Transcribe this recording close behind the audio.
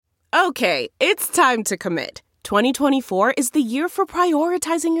Okay, it's time to commit. 2024 is the year for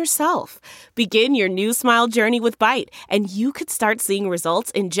prioritizing yourself. Begin your new smile journey with Byte, and you could start seeing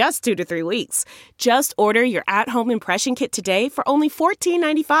results in just 2 to 3 weeks. Just order your at-home impression kit today for only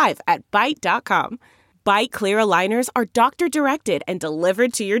 $14.95 at Byte.com. Byte Clear aligners are doctor-directed and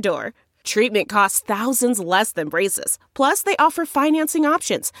delivered to your door. Treatment costs thousands less than braces. Plus, they offer financing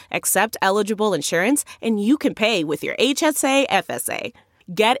options, accept eligible insurance, and you can pay with your HSA, FSA.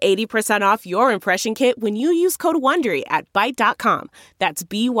 Get 80% off your impression kit when you use code WONDERY at Byte.com. That's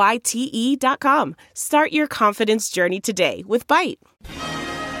BYTE.com. Start your confidence journey today with Byte.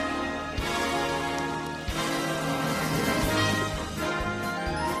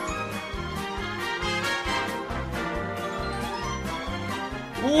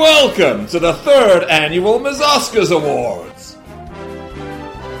 Welcome to the 3rd annual Mizzoscars Awards.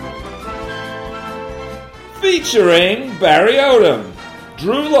 Featuring Barry Odom,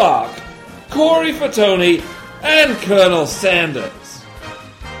 Drew Locke, Corey Fatoni, and Colonel Sanders.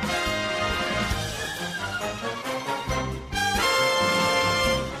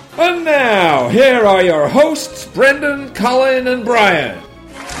 And now, here are your hosts, Brendan, Colin, and Brian.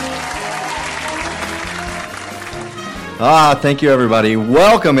 Thank you, everybody.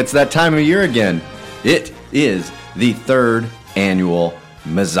 Welcome. It's that time of year again. It is the 3rd annual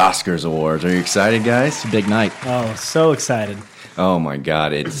Mizzoscars Awards. Are you excited, guys? It's a big night. Oh, so excited. Oh, my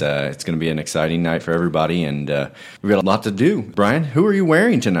God. It's going to be an exciting night for everybody, and we've got a lot to do. Brian, who are you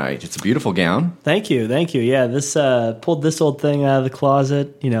wearing tonight? It's a beautiful gown. Thank you. Yeah, this pulled this old thing out of the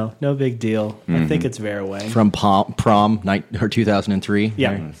closet. You know, no big deal. I think it's Veraway. From prom night, or 2003.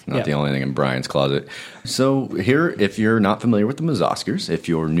 Yeah. It's not the only thing in Brian's closet. So here, if you're not familiar with the Mizzoscars, if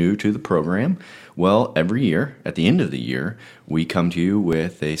you're new to the program, well, every year, at the end of the year, we come to you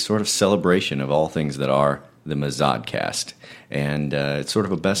with a sort of celebration of all things that are the Mizzodcast. And it's sort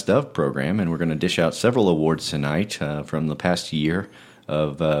of a best-of program, and we're going to dish out several awards tonight from the past year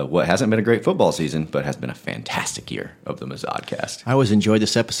of what hasn't been a great football season, but has been a fantastic year of the Mizzodcast. I always enjoy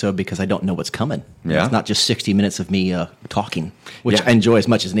this episode because I don't know what's coming. Yeah. It's not just 60 minutes of me talking, which I enjoy as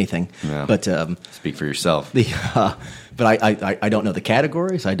much as anything. Yeah. But speak for yourself. But I don't know the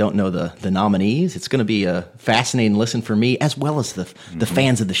categories. I don't know the nominees. It's going to be a fascinating listen for me as well as the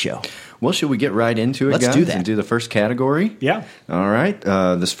fans of the show. Well, should we get right into it, Let's guys, do that. and do the first category? Yeah. All right.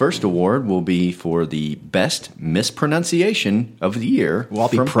 This first award will be for the best mispronunciation of the year. Well, I'll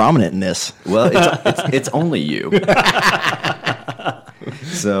be prominent in this. Well, it's only you.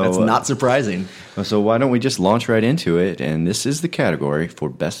 So That's not surprising. So why don't we just launch right into it? And this is the category for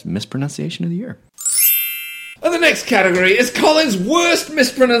best mispronunciation of the year. And the next category is Colin's worst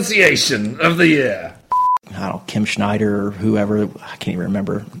mispronunciation of the year. I don't know, Kim Schneider or whoever. I can't even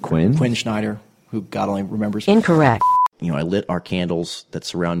remember. Quinn Schneider, who God only remembers. Incorrect. You know, I lit our candles that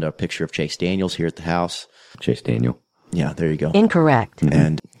surround a picture of Chase Daniels here at the house. Chase Daniel. Yeah, there you go. Incorrect.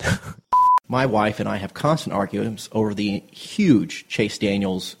 And my wife and I have constant arguments over the huge Chase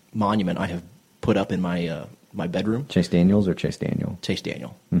Daniels monument I have put up in my my bedroom. Chase Daniels or Chase Daniel? Chase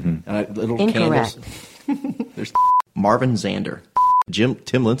Daniel. Mm-hmm. And little Incorrect. candles. There's Marvin Zander. Tim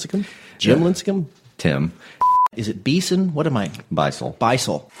Lincecum? Jim Lincecum? Tim. Is it Beeson? What am I? Beisel.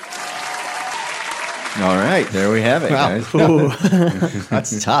 Beisel. All right, there we have it, guys. Ooh.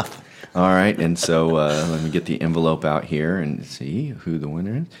 That's tough. All right, and so let me get the envelope out here and see who the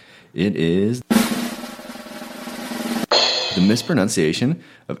winner is. It is the mispronunciation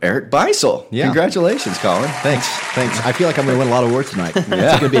of Eric Beisel. Yeah. Congratulations, Colin. Thanks. I feel like I'm going to win a lot of awards tonight. It's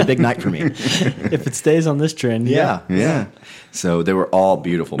going to be a big night for me. If it stays on this trend, Yeah. So they were all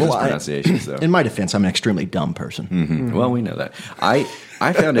beautiful mispronunciations, though. In my defense, I'm an extremely dumb person. Mm-hmm. Well, we know that. I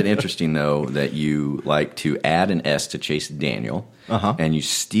found it interesting, though, that you like to add an S to Chase Daniel, and you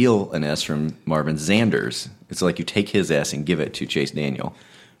steal an S from Marvin Zanders. It's like you take his S and give it to Chase Daniel.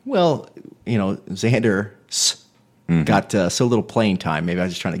 Well, you know, Xander got so little playing time. Maybe I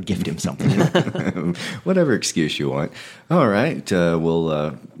was just trying to gift him something. Whatever excuse you want. All right,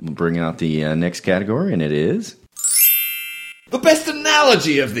 we'll bring out the next category, and it is The best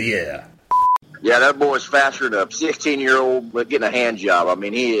analogy of the year. Yeah, that boy's faster than a 16-year-old getting a hand job. I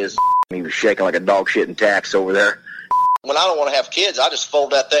mean, he was shaking like a dog shitting tax over there. When I don't want to have kids, I just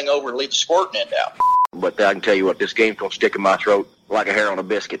fold that thing over and leave the squirting end out. But I can tell you what, this game's going to stick in my throat like a hair on a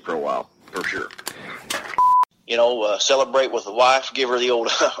biscuit for a while, for sure. You know, celebrate with the wife, give her the old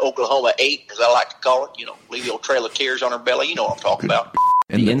Oklahoma 8, as I like to call it. You know, leave the old trail of tears on her belly. You know what I'm talking about.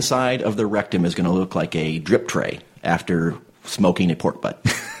 The inside of the rectum is going to look like a drip tray after smoking a pork butt.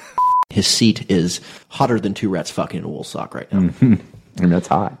 His seat is hotter than two rats fucking in a wool sock right now. And that's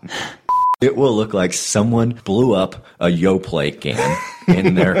hot. It will look like someone blew up a Yoplait can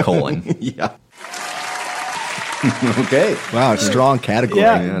in their colon. Yeah. Okay. Wow, strong category.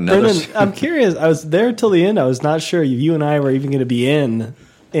 Yeah, Brendan, I'm curious. I was there till the end. I was not sure if you and I were even going to be in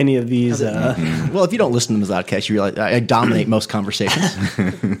any of these. Well, if you don't listen to the Mizzoscars, you realize I dominate most conversations.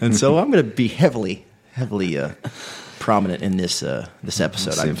 And so I'm going to be heavily prominent in this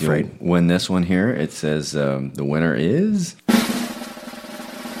episode, I'm afraid. Win this one here. It says the winner is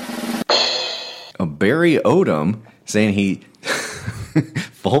Barry Odom, saying he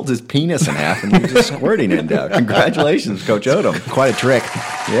folds his penis in half and uses squirting end out. Congratulations, Coach Odom. Quite a trick.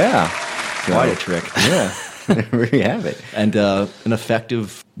 Yeah. Quite a trick. Yeah. There you have it. And an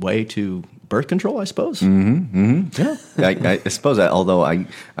effective way to birth control, I suppose. Yeah. I suppose, although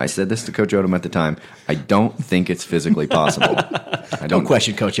I said this to Coach Odom at the time, I don't think it's physically possible. I don't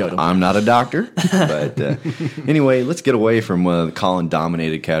question Coach Odom. I'm not a doctor. But anyway, let's get away from the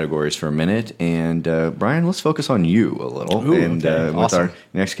Colin-dominated categories for a minute. And, Brian, let's focus on you a little. With our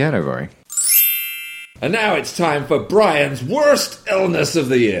next category. And now it's time for Brian's worst illness of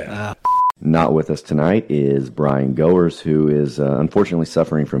the year. Not with us tonight is Brian Goers, who is unfortunately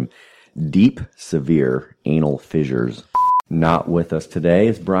suffering from deep, severe anal fissures. Not with us today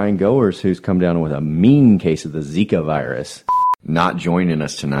is Brian Goers, who's come down with a mean case of the Zika virus. Not joining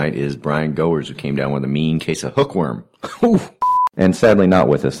us tonight is Brian Goers, who came down with a mean case of hookworm. And sadly not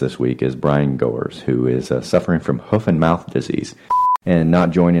with us this week is Brian Goers, who is suffering from hoof and mouth disease. And not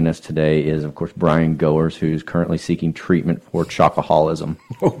joining us today is, of course, Brian Goers, who's currently seeking treatment for chocoholism.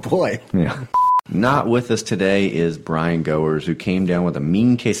 Oh, boy. Yeah. Not with us today is Brian Goers, who came down with a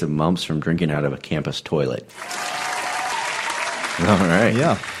mean case of mumps from drinking out of a campus toilet. All right.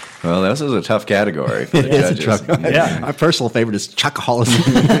 Yeah. Well, this is a tough category for the judges. Yeah. My personal favorite is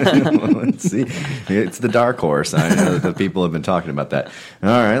chocoholism. Well, let's see. It's the dark horse. I know that the people have been talking about that. All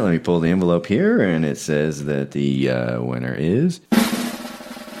right, let me pull the envelope here, and it says that the winner is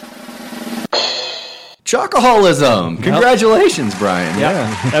chocoholism. Congratulations, Brian.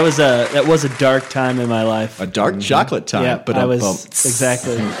 Yeah. That was a dark time in my life. A dark chocolate time. Yeah, but I was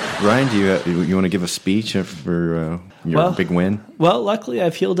exactly. Brian, do you want to give a speech for your big win? Well, luckily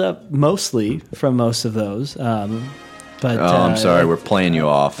I've healed up mostly from most of those. But I'm sorry, we're playing you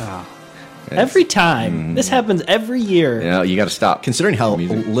off. Every time. This happens every year. Yeah, you got to stop. Considering how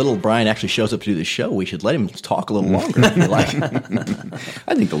little Brian actually shows up to do the show, we should let him talk a little longer if you like.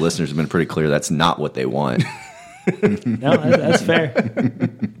 I think the listeners have been pretty clear that's not what they want. No, that's fair.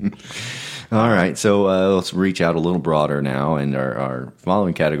 All right, so let's reach out a little broader now, and our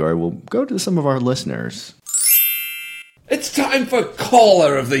following category will go to some of our listeners. It's time for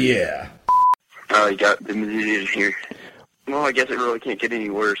Caller of the Year. You got the Mizzoscars here. Well, I guess it really can't get any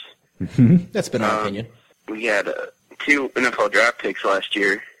worse. That's been our opinion. We had 2 NFL draft picks last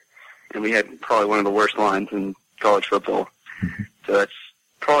year, and we had probably one of the worst lines in college football. So that's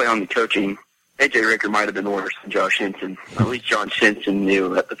probably on the coaching. A.J. Ricker might have been worse than Josh Henson. At least John Simpson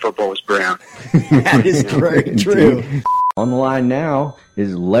knew that the football was brown. That is very true. On the line now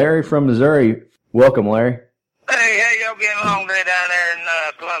is Larry from Missouri. Welcome, Larry. Hey, how y'all getting along today down there in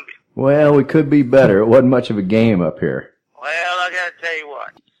Columbia? Well, we could be better. It wasn't much of a game up here. Well, I got to tell you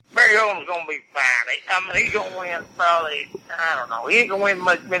what. Barry Odom's going to be fine. He's going to win probably, I don't know. He ain't going to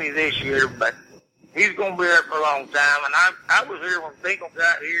win many this year, but he's going to be there for a long time. And I was here when Finkel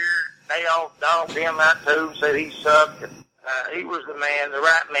got here. They all dogged him out, too, said he sucked. And, he was the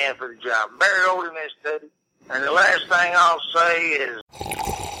right man for the job. Barry Odom is too. And the last thing I'll say is...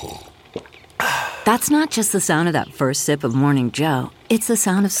 That's not just the sound of that first sip of Morning Joe. It's the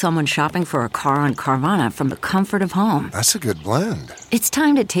sound of someone shopping for a car on Carvana from the comfort of home. That's a good blend. It's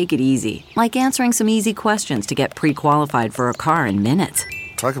time to take it easy, like answering some easy questions to get pre-qualified for a car in minutes.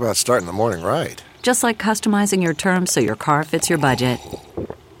 Talk about starting the morning right. Just like customizing your terms so your car fits your budget.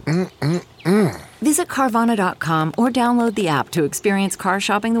 Visit Carvana.com or download the app to experience car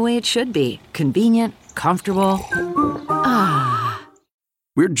shopping the way it should be. Convenient, comfortable.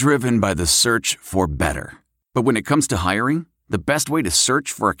 We're driven by the search for better. But when it comes to hiring, the best way to search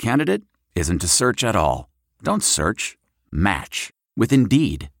for a candidate isn't to search at all. Don't search. Match with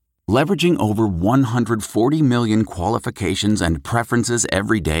Indeed. Leveraging over 140 million qualifications and preferences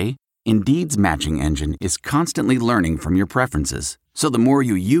every day, Indeed's matching engine is constantly learning from your preferences. So the more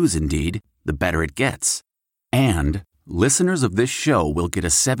you use Indeed, the better it gets. And listeners of this show will get a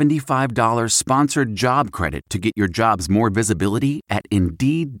 $75 sponsored job credit to get your jobs more visibility at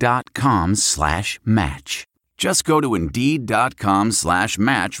Indeed.com/match. Just go to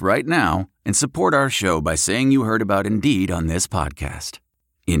Indeed.com/match right now and support our show by saying you heard about Indeed on this podcast.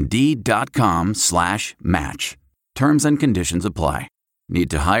 Indeed.com/match. Terms and conditions apply. Need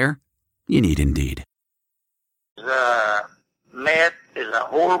to hire? you need Indeed. Meth is a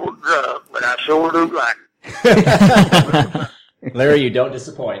horrible drug, but I sure do like it. Larry, you don't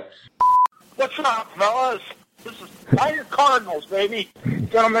disappoint. What's up, fellas? This is Tiger Cardinals, baby.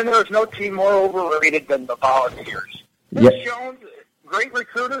 Gentlemen, there's no team more overrated than the Volunteers. Vince Jones, great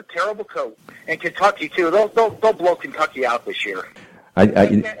recruiter, terrible coach. And Kentucky, too. They'll blow Kentucky out this year.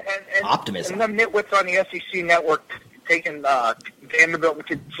 Optimism. And them nitwits on the SEC network taking Vanderbilt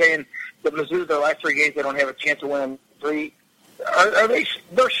and saying that Mizzou, their last 3 games, they don't have a chance to win 3. Are they?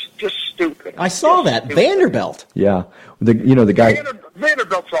 They're just stupid. I saw that. Stupid. Vanderbilt. Yeah. The guy.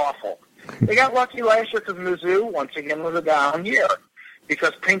 Vanderbilt's awful. They got lucky last year because Mizzou, once again, was a down year.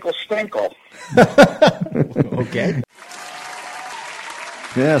 Because Pinkle Stinkle. Okay.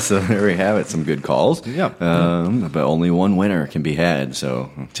 Yeah, so there we have it. Some good calls. Yeah. But only one winner can be had. So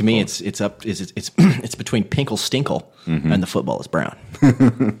to me, it's between Pinkle Stinkle and the football is brown.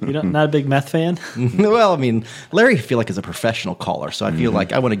 You're not a big meth fan? Well, I mean, Larry, I feel like is a professional caller, so I feel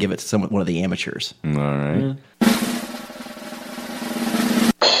like I want to give it to one of the amateurs. All right.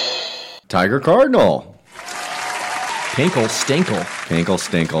 Tiger Cardinal. Pinkle Stinkle. Pinkle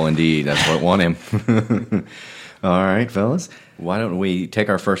Stinkle, indeed. That's what won him. All right, fellas. Why don't we take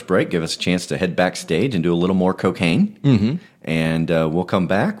our first break, give us a chance to head backstage and do a little more cocaine. Mm-hmm. And we'll come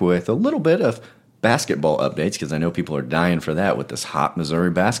back with a little bit of basketball updates, because I know people are dying for that with this hot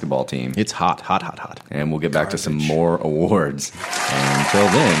Missouri basketball team. It's hot, hot, hot, hot. And we'll get back to some more awards. And until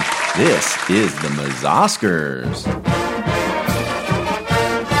then, this is the Mizzoscars.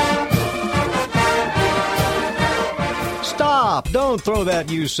 Stop! Don't throw that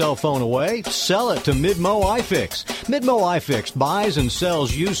used cell phone away. Sell it to Midmo iFix. Midmo iFix buys and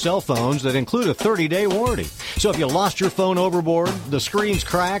sells used cell phones that include a 30-day warranty. So if you lost your phone overboard, the screen's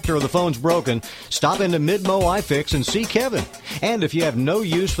cracked, or the phone's broken, stop into Midmo iFix and see Kevin. And if you have no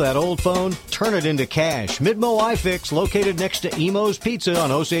use for that old phone, turn it into cash. Midmo iFix, located next to Emo's Pizza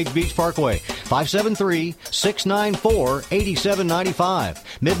on Osage Beach Parkway. 573-694-8795.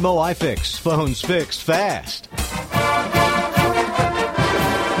 Midmo iFix. Phones fixed fast.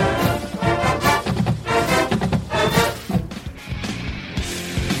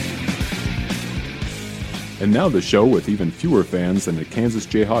 And now the show with even fewer fans than the Kansas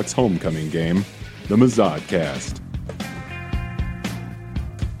Jayhawks homecoming game, the Mizzoscars.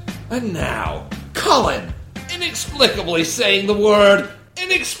 And now, Cullen, inexplicably saying the word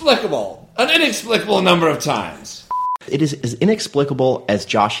inexplicable an inexplicable number of times. It is as inexplicable as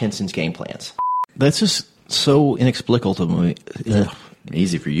Josh Henson's game plans. That's just so inexplicable to me.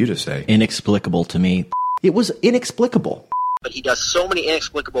 Easy for you to say. Inexplicable to me. It was inexplicable. But he does so many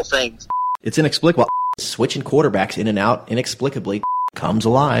inexplicable things. It's inexplicable. Switching quarterbacks in and out inexplicably. Comes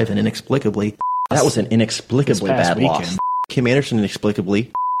alive and inexplicably. That was an inexplicably bad loss. Kim Anderson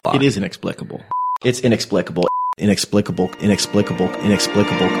inexplicably. It is inexplicable. It's inexplicable. Inexplicable. Inexplicable.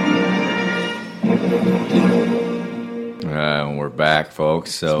 Inexplicable. We're back,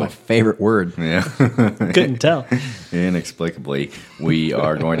 folks. So it's my favorite word. Yeah. Couldn't tell. Inexplicably. We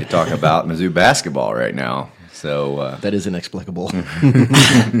are going to talk about Mizzou basketball right now. So that is inexplicable.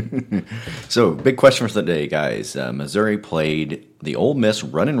 So, big question for today, guys. Missouri played the Ole Miss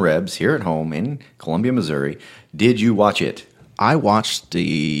Runnin' Rebs here at home in Columbia, Missouri. Did you watch it? I watched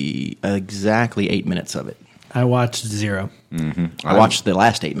exactly 8 minutes of it. I watched 0. Mm-hmm. I watched the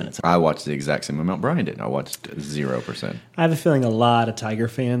last 8 minutes. I watched the exact same amount Brian did. I watched 0%. I have a feeling a lot of Tiger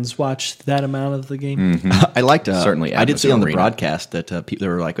fans watched that amount of the game. Mm-hmm. I liked certainly. I did see on the broadcast that people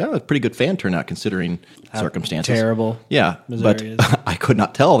were like, "Oh, a pretty good fan turnout considering circumstances." Terrible. Yeah, Missouri but I could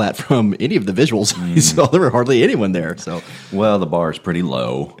not tell that from any of the visuals. So there were hardly anyone there. So well, the bar is pretty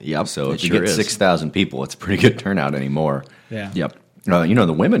low. Yep. So if you get 6,000 people, it's a pretty good turnout anymore. Yeah. Yep.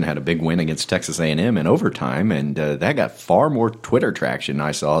 The women had a big win against Texas A&M in overtime, and that got far more Twitter traction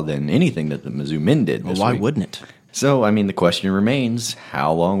I saw than anything that the Mizzou men did this why week. wouldn't it? So, I mean, the question remains,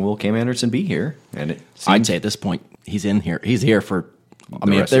 how long will Cam Anderson be here? And I'd say at this point, he's in here. He's here for,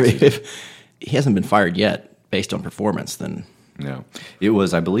 if he hasn't been fired yet based on performance, then... No. It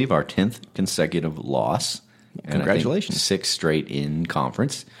was, I believe, our 10th consecutive loss. Congratulations. And 6 straight in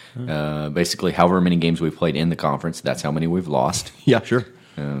conference. Basically, however many games we've played in the conference, that's how many we've lost. Yeah, sure.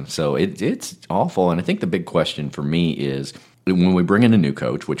 So it's awful. And I think the big question for me is, when we bring in a new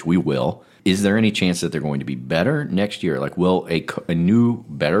coach, which we will, is there any chance that they're going to be better next year? Like, will a new,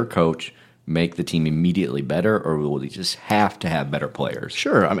 better coach make the team immediately better, or will they just have to have better players?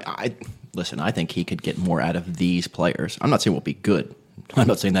 Sure. I mean, I think he could get more out of these players. I'm not saying we'll be good. I'm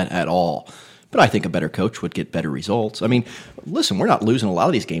not saying that at all. But I think a better coach would get better results. I mean, listen, we're not losing a lot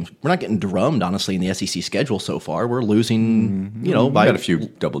of these games. We're not getting drummed, honestly, in the SEC schedule so far. We're losing, by got a few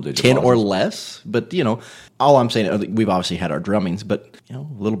double-digit 10 losses. or less. But, all I'm saying, we've obviously had our drummings, but, a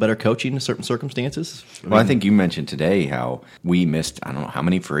little better coaching in certain circumstances. I think you mentioned today how we missed, I don't know, how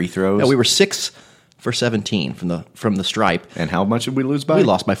many free throws? Yeah, we were 6 for 17 from the stripe. And how much did we lose by? We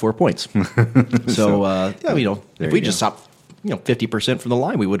lost by 4 points. If we just stopped 50% from the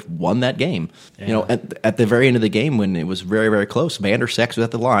line, we would have won that game. Yeah. At the very end of the game when it was very, very close, Vander Sex was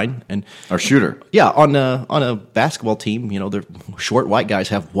at the line. And our shooter. Yeah, on a basketball team, the short white guys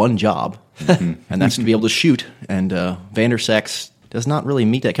have one job, and that's to be able to shoot. And Vander Sex does not really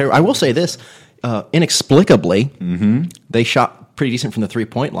meet that category. I will say this, inexplicably, they shot pretty decent from the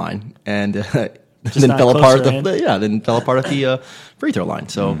 3-point line, and then fell apart at the free throw line.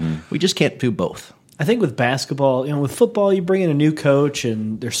 So we just can't do both. I think with basketball, with football, you bring in a new coach,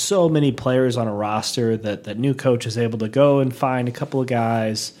 and there's so many players on a roster that new coach is able to go and find a couple of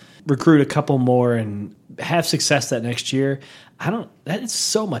guys, recruit a couple more, and have success that next year. That is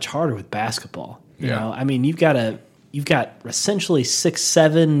so much harder with basketball. You know, I mean, you've got essentially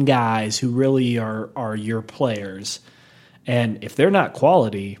 6-7 guys who really are your players, and if they're not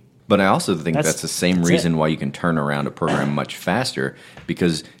quality. But I also think that's the same reason why you can turn around a program much faster,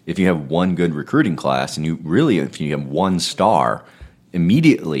 because if you have one good recruiting class and if you have one star,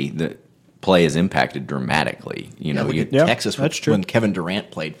 immediately the play is impacted dramatically. Texas, when Kevin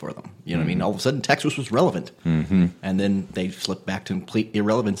Durant played for them. What I mean? All of a sudden, Texas was relevant. And then they slipped back to complete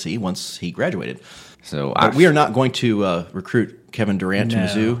irrelevancy once he graduated. So we are not going to recruit Kevin Durant to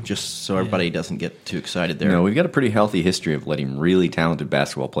Mizzou, just so everybody doesn't get too excited there. No, we've got a pretty healthy history of letting really talented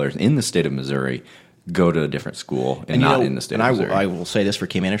basketball players in the state of Missouri go to a different school and not in the state of Missouri. I will say this for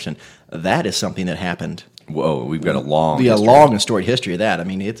Kim Anderson. That is something that happened. Whoa, we've got a long and storied history of that. I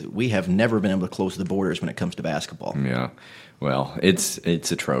mean, we have never been able to close the borders when it comes to basketball. Yeah. Well, it's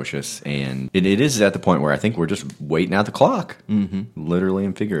atrocious, and it is at the point where I think we're just waiting out the clock, literally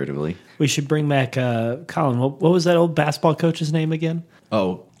and figuratively. We should bring back Colin. What was that old basketball coach's name again?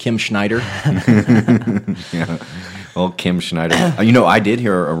 Oh, Kim Schneider. Yeah. Well, Kim Schneider. I did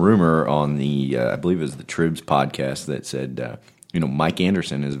hear a rumor on the, I believe it was the Tribs podcast that said, Mike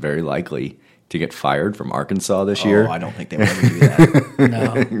Anderson is very likely to get fired from Arkansas this year. Oh, I don't think they would ever do that.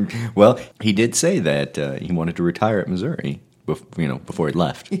 No. Well, he did say that he wanted to retire at Missouri. Before he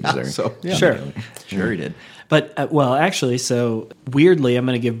left. Yeah, so, yeah. Sure he did. But, actually, so weirdly, I'm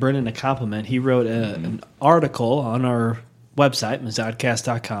going to give Brennan a compliment. He wrote an article on our website,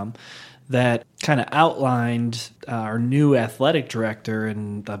 Mizzoscars.com, that kind of outlined our new athletic director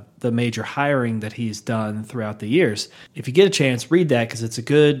and the major hiring that he's done throughout the years. If you get a chance, read that, because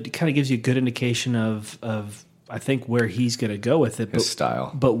it kind of gives you a good indication of I think where he's going to go with it. His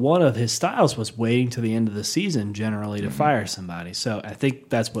style. But one of his styles was waiting to the end of the season generally to fire somebody. So I think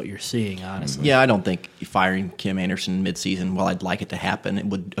that's what you're seeing, honestly. Yeah, I don't think firing Kim Anderson midseason, while I'd like it to happen, it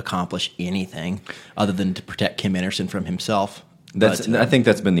would accomplish anything other than to protect Kim Anderson from himself. I think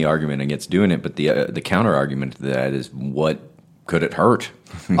that's been the argument against doing it, but the counter argument to that is, what could it hurt?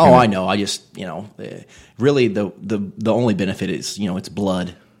 Oh, I know. I just, really the only benefit is, it's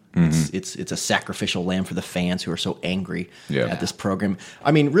blood. It's a sacrificial lamb for the fans who are so angry at this program.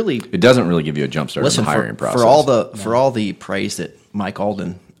 I mean, really, it doesn't really give you a jump start in the hiring process. For all the praise that Mike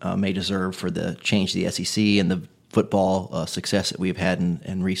Alden may deserve for the change to the SEC and the football success that we've had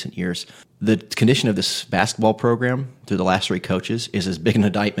in recent years, the condition of this basketball program through the last 3 coaches is as big an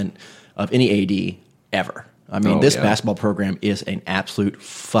indictment of any AD ever. I mean, this basketball program is an absolute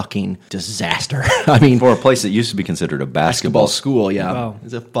fucking disaster. I mean, for a place that used to be considered a basketball school,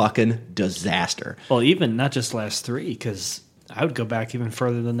 it's a fucking disaster. Well, even not just last 3, because I would go back even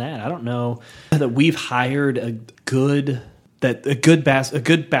further than that. I don't know that we've hired a good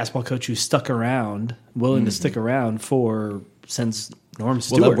basketball coach who's stuck around, willing to stick around since Norm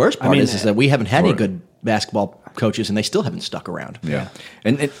Stewart. Well, the worst part is that we haven't had any good basketball coaches, and they still haven't stuck around. Yeah,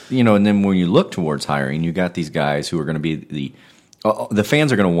 and then when you look towards hiring, you got these guys who are going to be the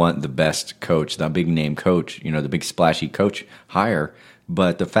fans are going to want the best coach, the big name coach, the big splashy coach hire.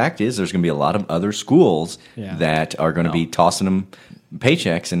 But the fact is, there's going to be a lot of other schools that are going to be tossing them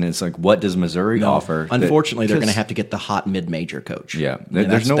paychecks, and it's like, what does Missouri offer? Unfortunately, they're going to have to get the hot mid-major coach. Yeah,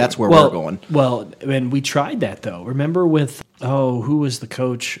 that's where we're going. Well, and we tried that though. Remember with who was the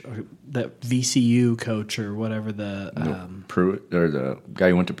coach, that VCU coach or whatever, Pruitt, or the guy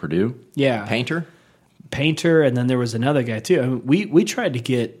who went to Purdue? Yeah, Painter, and then there was another guy too. I mean, we tried to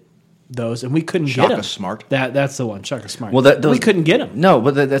get those, and we couldn't get them. Shaka Smart. That's the one, Shaka Smart. Well, we couldn't get them. No,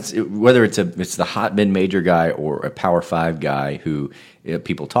 but that's whether it's the hot mid-major guy or a Power 5 guy who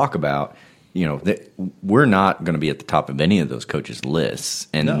people talk about. we're not going to be at the top of any of those coaches' lists.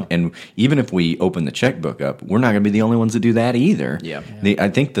 And even if we open the checkbook up, we're not going to be the only ones that do that either. Yeah. I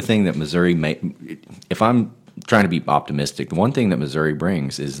think the thing that Missouri if I'm trying to be optimistic, the one thing that Missouri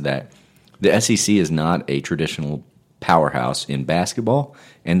brings is that the SEC is not a traditional powerhouse in basketball.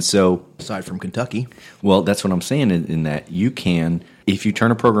 And so, aside from Kentucky, well, that's what I'm saying in that you can, if you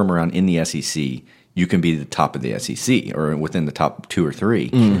turn a program around in the SEC, you can be the top of the SEC or within the top 2 or 3.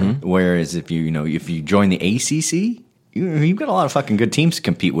 Mm-hmm. Whereas if you join the ACC, you've got a lot of fucking good teams to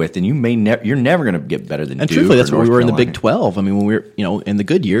compete with, and you're never going to get better than and Duke. Truthfully, that's or what we North were in the Carolina. Big 12. I mean, when we were, in the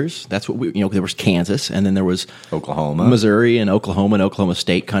good years, that's what we, there was Kansas, and then there was Oklahoma, Missouri, and Oklahoma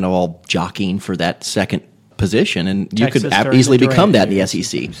State kind of all jockeying for that second position, and Texas you could easily become that in the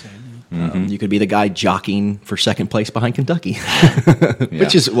SEC. You could be the guy jockeying for second place behind Kentucky,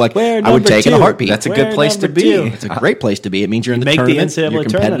 which is like I would take in a heartbeat. That's a good place to be. It's a great place to be. It means you're in the make tournament. the NCAA you're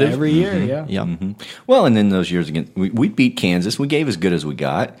tournament competitive every year. Mm-hmm. Yeah. Yeah. Well, and then those years again, we beat Kansas. We gave as good as we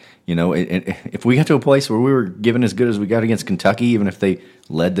got. If we got to a place where we were giving as good as we got against Kentucky, even if they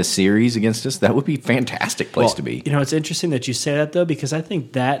led the series against us, that would be a fantastic place to be. It's interesting that you say that, though, because I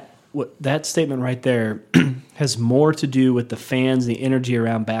think that statement right there has more to do with the fans, the energy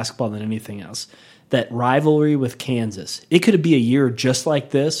around basketball than anything else. That rivalry with Kansas. It could be a year just like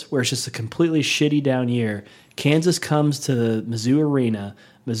this, where it's just a completely shitty down year. Kansas comes to the Mizzou Arena.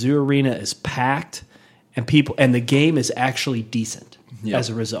 Mizzou Arena is packed, and the game is actually decent as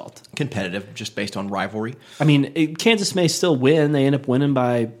a result. Competitive, just based on rivalry. I mean, Kansas may still win. They end up winning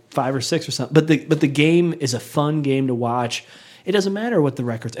by 5 or 6 or something. But the game is a fun game to watch. It doesn't matter what the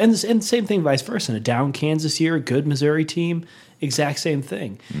records. And same thing vice versa. In a down Kansas year, a good Missouri team, exact same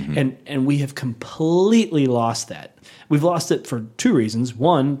thing. Mm-hmm. And we have completely lost that. We've lost it for 2 reasons.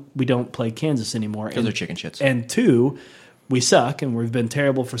 1, we don't play Kansas anymore. Because they're chicken shits. And 2, we suck, and we've been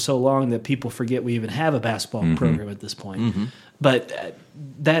terrible for so long that people forget we even have a basketball program at this point. Mm-hmm. But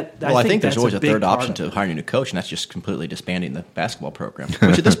I think there's that's always a third option of to hiring a new coach, and that's just completely disbanding the basketball program,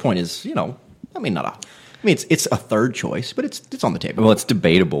 which at this point is, it's a third choice, but it's on the table. Well, it's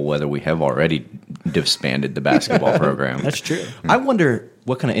debatable whether we have already disbanded the basketball program. That's true. I wonder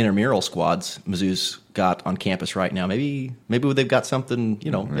what kind of intramural squads Mizzou's got on campus right now. Maybe they've got something,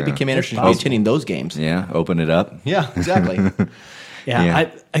 maybe Kim Anderson should be attending those games. Yeah, open it up. Yeah, exactly. Yeah.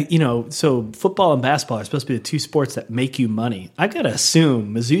 So football and basketball are supposed to be the 2 sports that make you money. I've got to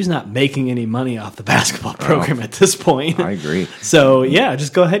assume Mizzou's not making any money off the basketball program at this point. I agree. So,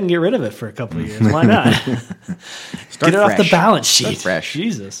 just go ahead and get rid of it for a couple of years. Why not? Get it off the balance sheet. Start fresh.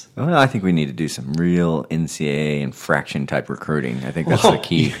 Jesus. Well, I think we need to do some real NCAA infraction type recruiting. I think that's the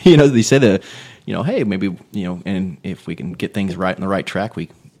key. They say hey, maybe, and if we can get things right on the right track, we,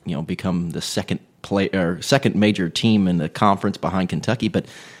 become the second major team in the conference behind Kentucky. But,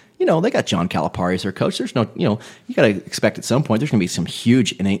 they got John Calipari as their coach. There's no, you got to expect at some point there's going to be some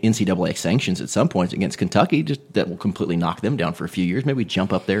huge NCAA sanctions at some point against Kentucky that will completely knock them down for a few years. Maybe we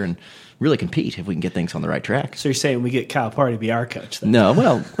jump up there and really compete if we can get things on the right track. So you're saying we get Calipari to be our coach then? No,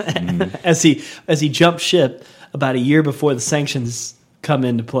 well. as he jumped ship about a year before the sanctions come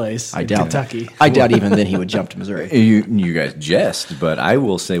into place in Kentucky. I doubt even then he would jump to Missouri. You guys jest, but I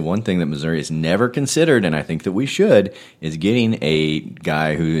will say one thing that Missouri has never considered, and I think that we should, is getting a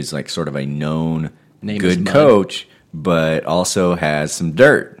guy who is like sort of a known good coach, but also has some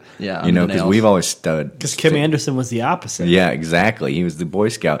dirt. Yeah, because we've always because Kim Anderson was the opposite. Yeah, exactly. He was the Boy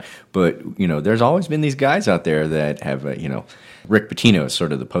Scout, but there's always been these guys out there that have Rick Pitino is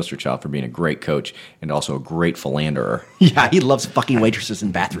sort of the poster child for being a great coach and also a great philanderer. Yeah, he loves fucking waitresses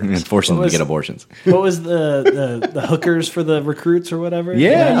in bathrooms and forcing them to get abortions. What was the hookers for the recruits or whatever?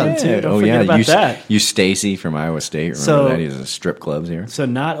 Yeah. Don't forget about that. You Stacy from Iowa State. Remember that? He was in strip clubs here. So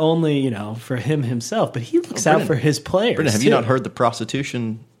not only, for him himself, but he looks out for his players. Brendan, have you not heard the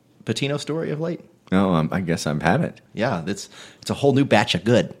prostitution Pitino story of late? No, I guess I haven't. Yeah, it's a whole new batch of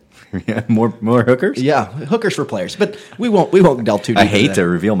good. Yeah, more hookers. Yeah, hookers for players, but we won't delve too deep. I hate to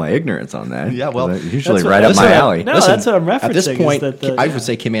reveal my ignorance on that. Yeah, well, usually right up my alley. No, that's what I'm referencing. At this point, I would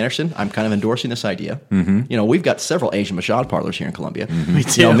say Kim Anderson. I'm kind of endorsing this idea. Mm-hmm. We've got several Asian massage parlors here in Columbia. Mm-hmm. We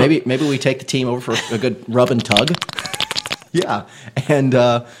do. Maybe we take the team over for a good rub and tug. Yeah, and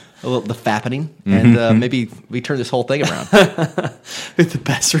the fappening, and maybe we turn this whole thing around. With the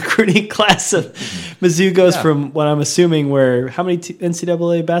best recruiting class of Mizzou goes from what I'm assuming how many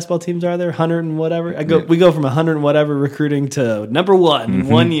NCAA basketball teams are there? 100 and whatever. We go from 100 and whatever recruiting to number 1 in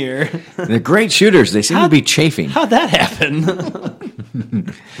 1 year. They're great shooters. They seem to be chafing. How'd that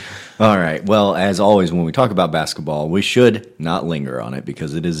happen? All right. Well, as always, when we talk about basketball, we should not linger on it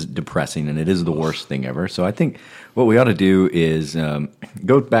because it is depressing and it is the worst thing ever. So I think what we ought to do is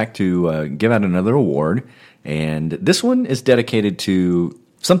go back to give out another award. And this one is dedicated to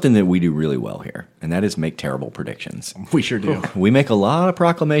something that we do really well here, and that is make terrible predictions. We sure do. We make a lot of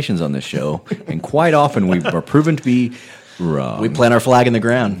proclamations on this show, and quite often we are proven to be wrong. We plant our flag in the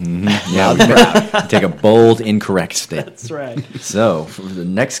ground. Mm-hmm. Yeah, we take a bold, incorrect step. That's right. So, for the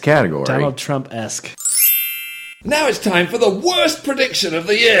next category. Donald Trump-esque. Now it's time for the worst prediction of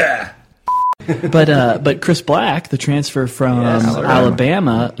the year. But Chris Black, the transfer from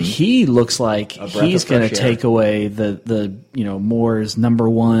Alabama, he looks like he's going to take away the Moore's number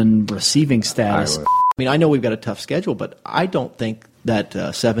one receiving status. I mean, I know we've got a tough schedule, but I don't think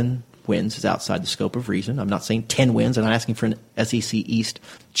that 7 wins is outside the scope of reason. I'm not saying 10 wins. I'm not asking for an SEC East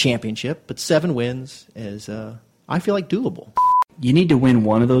championship, but 7 wins is, I feel like, doable. You need to win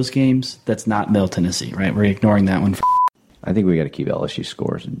one of those games that's not Middle Tennessee, right? We're ignoring that one. I think we got to keep LSU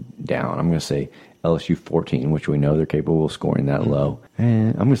scores down. I'm going to say LSU 14, which we know they're capable of scoring that low. And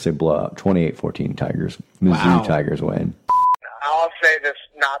I'm going to say blowout, 28-14 Tigers. Mizzou Tigers win. I'll say this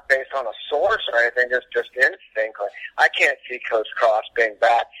not based on a source or anything, just instinct. I can't see Coach Cross being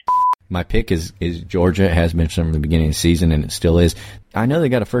back. My pick is Georgia. It has been from the beginning of the season, and it still is. I know they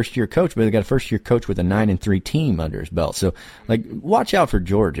got a first-year coach, but they got a first-year coach with a 9-3 team under his belt. So, watch out for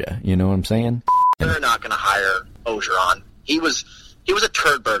Georgia. You know what I'm saying? They're not going to hire Ogeron. He was a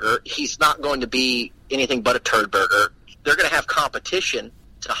turd burger. He's not going to be anything but a turd burger. They're going to have competition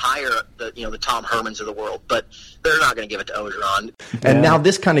to hire the Tom Hermans of the world, but they're not going to give it to Ogeron. And now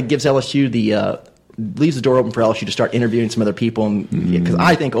this kind of gives LSU leaves the door open for LSU to start interviewing some other people, because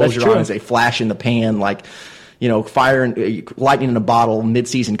I think Ogeron is a flash in the pan, lightning in a bottle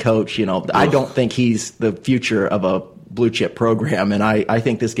midseason coach. I don't think he's the future of a blue chip program, and I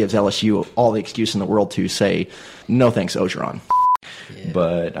think this gives LSU all the excuse in the world to say no thanks, Ogeron. Yeah.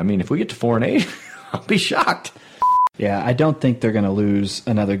 But I mean, if we get to 4-8, I'll be shocked. Yeah, I don't think they're going to lose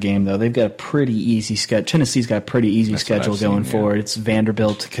another game, though. They've got a pretty easy schedule. Tennessee's got a pretty easy schedule going forward. It's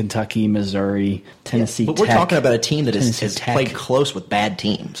Vanderbilt, Kentucky, Missouri, Tennessee Tech. But we're talking about a team that has played close with bad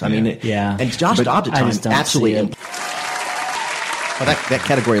teams. I mean, and Josh Dobbs at times absolutely. That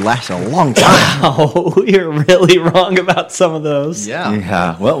category lasted a long time. Wow, we were really wrong about some of those.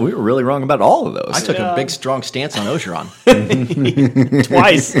 Yeah. Well, we were really wrong about all of those. I took a big, strong stance on Ogeron.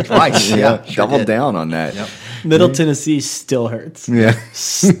 Twice. Yeah, doubled down on that. Yep. Middle Tennessee still hurts. Yeah.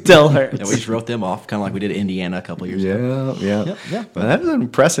 Still hurts. And we just wrote them off, kind of like we did Indiana a couple years ago. Yeah. Well, that was an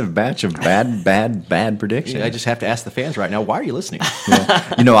impressive batch of bad predictions. I just have to ask the fans right now, why are you listening?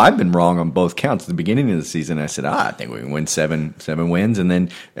 I've been wrong on both counts. At the beginning of the season, I said, I think we can win seven wins. And then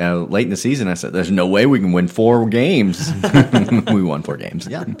late in the season, I said, there's no way we can win 4 games. We won 4 games.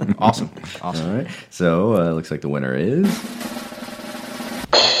 Yeah. Awesome. All right. So, looks like the winner is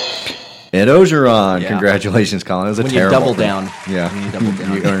Ed Ogeron. Yeah. Congratulations, Colin. It was a terrible double down. Yeah. When you double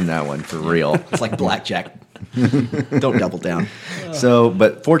down. You earned that one for real. It's like blackjack. Don't double down.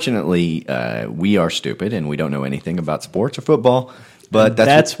 But fortunately, we are stupid and we don't know anything about sports or football. But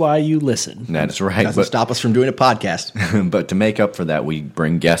that's why you listen. That's right. Doesn't stop us from doing a podcast. But to make up for that, we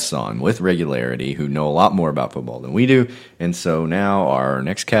bring guests on with regularity who know a lot more about football than we do. And so now our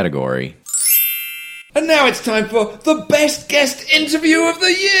next category. And now it's time for the best guest interview of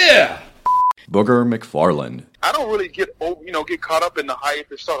the year. Booger McFarland. I don't really get caught up in the hype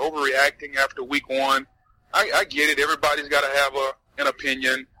and start overreacting after week 1. I get it. Everybody's got to have an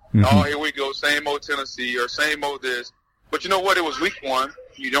opinion. Mm-hmm. Oh, here we go. Same old Tennessee or same old this. But you know what? It was week 1.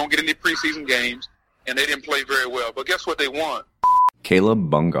 You don't get any preseason games, and they didn't play very well. But guess what? They won. Caleb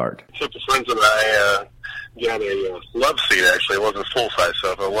Bungard. Took the friends and I got a love seat, actually. It wasn't full-size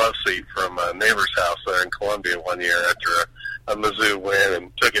stuff, a love seat from a neighbor's house there in Columbia one year after a Mizzou win,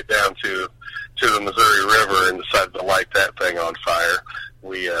 and took it down to the Missouri River and decided to light that thing on fire.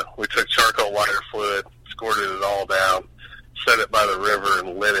 We took charcoal lighter fluid, squirted it all down, set it by the river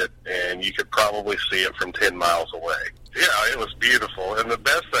and lit it, and you could probably see it from 10 miles away. Yeah, it was beautiful. And the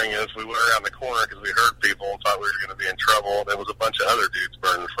best thing is we went around the corner because we heard people and thought we were going to be in trouble. There was a bunch of other dudes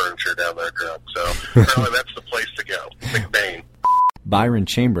burning furniture down there drunk. So apparently that's the place to go. McBain. Byron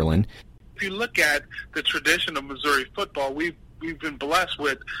Chamberlain. If you look at the tradition of Missouri football, we've been blessed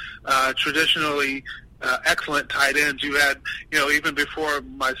with traditionally excellent tight ends. You had, even before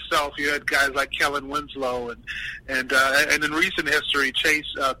myself, you had guys like Kellen Winslow and in recent history,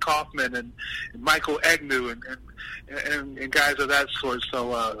 Chase Kaufman and Michael Agnew and guys of that sort.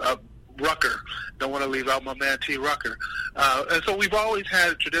 So Rucker, don't want to leave out my man T. Rucker. And so we've always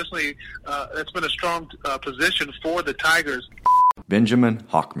had traditionally, it's been a strong position for the Tigers. Benjamin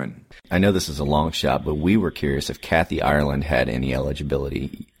Hockman. I know this is a long shot, but we were curious if Kathy Ireland had any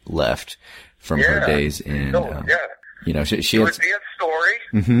eligibility left from her days in. You know, she it had. would be a story.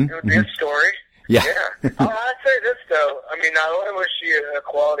 Mm-hmm, It would be a story. Yeah. I'd say this though. I mean, not only was she a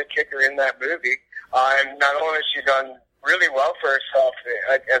quality kicker in that movie, and not only has she done really well for herself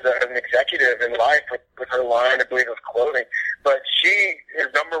as an executive in life with her line, I believe, of clothing, but she is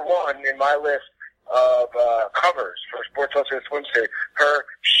number one in my list of covers for Sports Illustrated Swimsuit. Her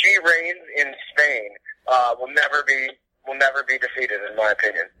She Reigns in Spain will never be defeated, in my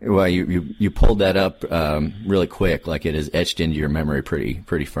opinion. Well, you pulled that up really quick, like it is etched into your memory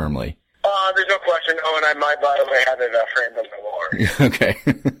pretty firmly. There's no question. Oh, and I might, by the way, have it framed on the wall. Okay.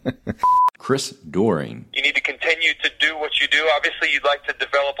 Chris Doring. You need to continue to do what you do. Obviously, you'd like to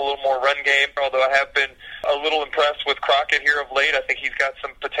develop a little more run game, although I have been a little impressed with Crockett here of late. I think he's got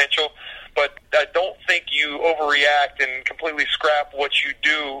some potential. But I don't think you overreact and completely scrap what you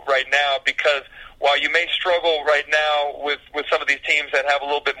do right now, because while you may struggle right now with some of these teams that have a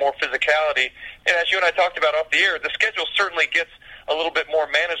little bit more physicality, and as you and I talked about off the air, the schedule certainly gets a little bit more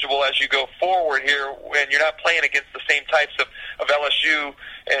manageable as you go forward here, when you're not playing against the same types of LSU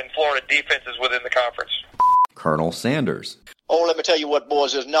and Florida defenses within the conference. Colonel Sanders. Oh, let me tell you what,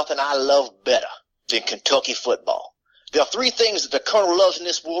 boys, there's nothing I love better than Kentucky football. There are three things that the Colonel loves in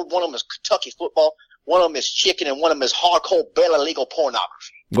this world. One of them is Kentucky football, one of them is chicken, and one of them is hardcore, barely legal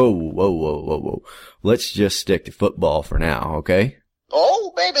pornography. Whoa. Let's just stick to football for now, okay?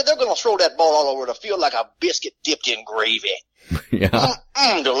 Oh, baby, they're going to throw that ball all over the field like a biscuit dipped in gravy. Yeah.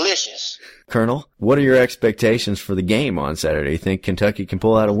 Delicious. Colonel, what are your expectations for the game on Saturday? You think Kentucky can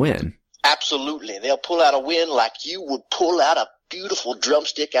pull out a win? Absolutely. They'll pull out a win like you would pull out a beautiful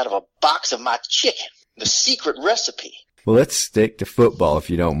drumstick out of a box of my chicken. The secret recipe. Well, let's stick to football if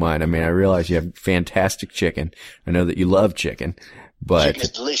you don't mind. I mean, I realize you have fantastic chicken. I know that you love chicken, but chicken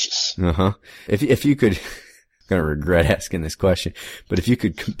is delicious. If you could, I'm going to regret asking this question, but if you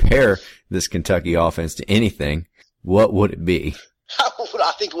could compare this Kentucky offense to anything, what would it be?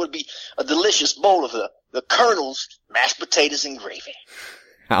 I think it would be a delicious bowl of the Colonel's mashed potatoes and gravy.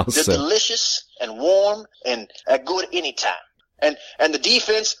 How They're so? delicious and warm and good anytime. And the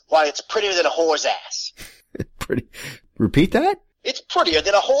defense, why, it's prettier than a whore's ass. Pretty. Repeat that? It's prettier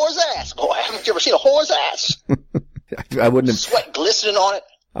than a whore's ass, boy. Haven't you ever seen a whore's ass? I wouldn't have. Sweat glistening on it.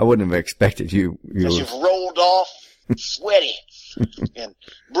 I wouldn't have expected you. As you've rolled off, sweaty, and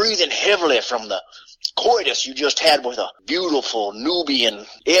breathing heavily from the coitus you just had with a beautiful Nubian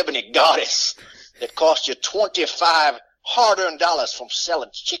ebony goddess that cost you 25 hard-earned dollars from selling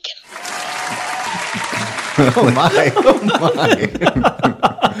chicken. Oh my!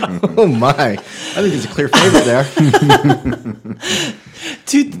 Oh my! I think there's a clear favorite there.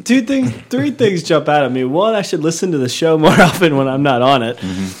 Three things jump out at me. One, I should listen to the show more often when I'm not on it,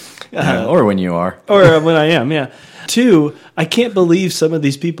 or when you are, or when I am. Yeah. Two, I can't believe some of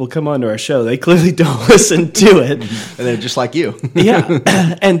these people come onto our show. They clearly don't listen to it, and they're just like you.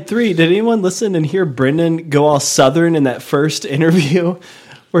 Yeah. And three, did anyone listen and hear Brendan go all Southern in that first interview?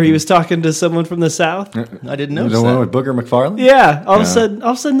 Where he was talking to someone from the South. I didn't know the one with Booger McFarland. Yeah, all of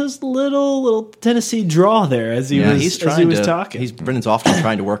a sudden, there's little Tennessee draw there as he was talking. Brendan's often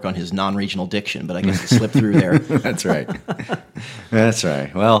trying to work on his non-regional diction, but I guess it slipped through there. That's right. That's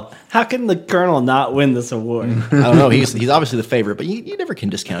right. Well, how can the Colonel not win this award? I don't know. He's obviously the favorite, but you never can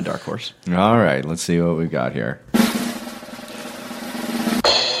discount Dark Horse. All right, let's see what we've got here.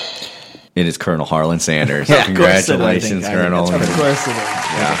 It is Colonel Harlan Sanders. Yeah, congratulations, Colonel. Of course it is.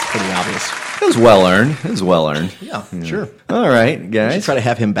 Yeah, that's pretty obvious. It was well earned. Yeah, sure. All right, guys. We should try to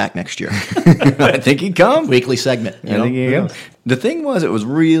have him back next year. I think he'd come. Weekly segment. I think he'd come. The thing was, it was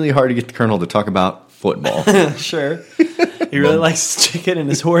really hard to get the Colonel to talk about football. Sure. He really likes chicken and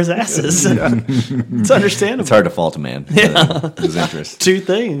his whore's asses. Yeah. It's understandable. It's hard to fault a man. His interest. Two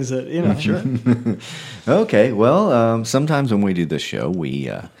things that, Sure. Okay, well, sometimes when we do this show, we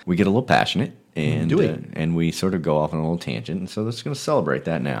get a little passionate, and and we sort of go off on a little tangent, and so let's going to celebrate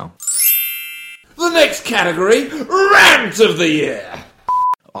that now. The next category, Rant of the Year.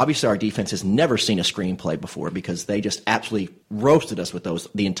 Obviously, our defense has never seen a screenplay before because they just absolutely roasted us with those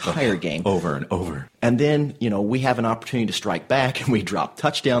the entire game. Over and over. And then, we have an opportunity to strike back, and we drop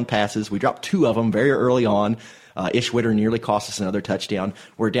touchdown passes. We dropped two of them very early on. Ishwitter nearly cost us another touchdown.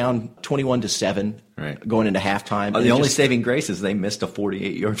 We're down 21-7 going into halftime. The only saving grace is they missed a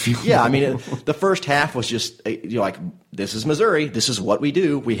 48-yard field goal. Yeah, I mean, the first half was just, like, this is Missouri. This is what we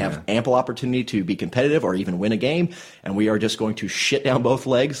do. We have ample opportunity to be competitive or even win a game, and we are just going to shit down both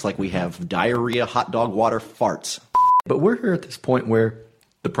legs like we have diarrhea, hot dog water, farts. But we're here at this point where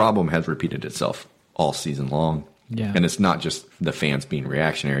the problem has repeated itself all season long. Yeah. And it's not just the fans being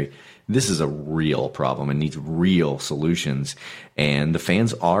reactionary. This is a real problem and needs real solutions. And the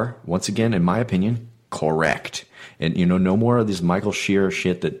fans are, once again, in my opinion, correct. And, no more of this Michael Shearer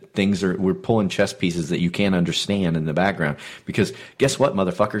shit that we're pulling chess pieces that you can't understand in the background. Because guess what,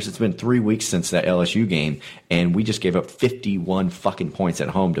 motherfuckers? It's been 3 weeks since that LSU game, and we just gave up 51 fucking points at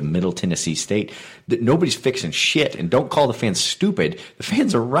home to Middle Tennessee State. Nobody's fixing shit, and don't call the fans stupid. The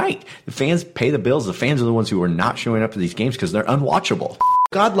fans are right. The fans pay the bills. The fans are the ones who are not showing up to these games because they're unwatchable.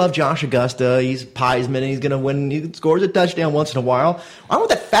 God love Josh Augusta. He's Piesman, and he's going to win. He scores a touchdown once in a while. I want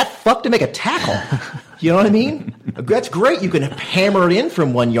that fat fuck to make a tackle. You know what I mean? That's great. You can hammer it in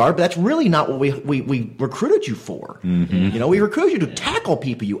from 1 yard, but that's really not what we recruited you for. Mm-hmm. We recruited you to tackle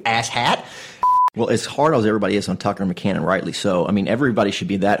people, you asshat. Well, as hard as everybody is on Tucker McCann, and rightly so, I mean, everybody should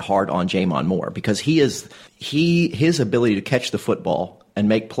be that hard on Jamon Moore because his ability to catch the football and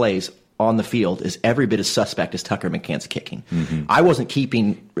make plays on the field is every bit as suspect as Tucker McCann's kicking. Mm-hmm. I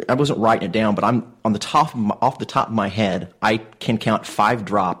wasn't writing it down, but I'm off the top of my head, I can count 5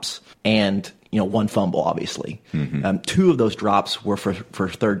 drops and 1 fumble, obviously. Mm-hmm. 2 of those drops were for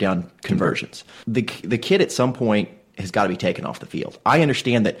third down conversions. The kid at some point has got to be taken off the field. I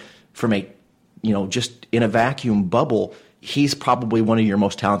understand that from a, just in a vacuum bubble, he's probably one of your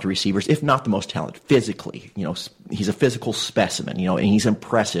most talented receivers, if not the most talented physically. He's a physical specimen, and he's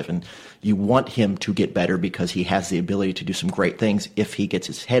impressive, and you want him to get better because he has the ability to do some great things if he gets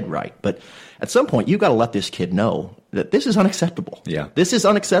his head right. But at some point, you've got to let this kid know that this is unacceptable. Yeah. This is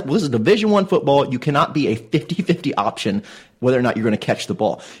unacceptable. This is Division I football. You cannot be a 50-50 option whether or not you're going to catch the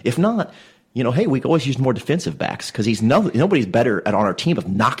ball. If not, hey, we can always use more defensive backs because nobody's better on our team of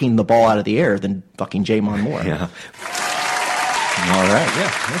knocking the ball out of the air than fucking Jamon Moore. Yeah. All right.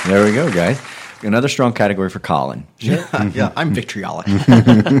 Yeah. There we go, guys. Another strong category for Colin. Yeah, I'm vitriolic.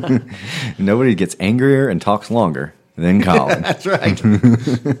 Nobody gets angrier and talks longer than Colin. That's right.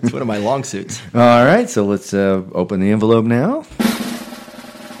 It's one of my long suits. All right, so let's open the envelope now.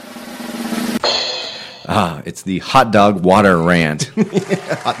 It's the hot dog water rant.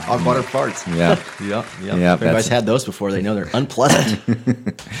 Hot dog water farts. Yeah. Yeah. Everybody's had those before. They know they're unpleasant.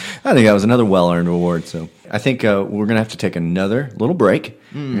 I think that was another well-earned award. So I think we're going to have to take another little break.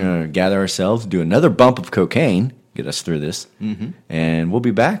 We're going to gather ourselves, do another bump of cocaine, get us through this. Mm-hmm. And we'll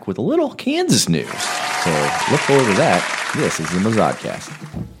be back with a little Kansas news. So look forward to that. This is the Mizzoscars.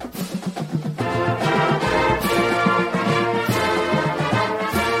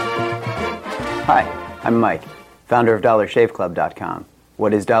 Hi. I'm Mike, founder of DollarShaveClub.com.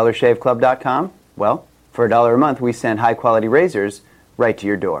 What is DollarShaveClub.com? Well, for $1 a month, we send high-quality razors right to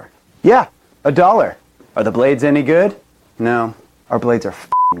your door. Yeah, $1. Are the blades any good? No, our blades are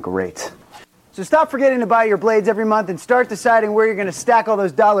f***ing great. So stop forgetting to buy your blades every month and start deciding where you're going to stack all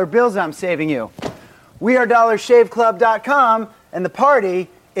those dollar bills I'm saving you. We are DollarShaveClub.com, and the party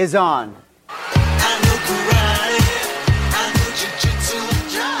is on.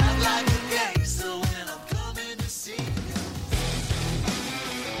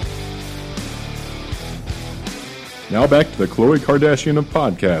 Now back to the Khloe Kardashian of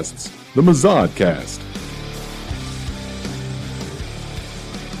podcasts, the Mizzoscars.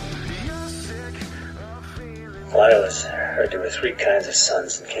 I always heard there were 3 kinds of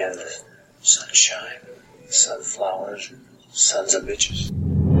suns in Kansas. Sunshine, sunflowers, sons of bitches.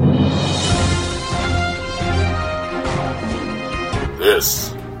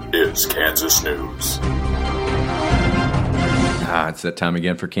 This is Kansas News. It's that time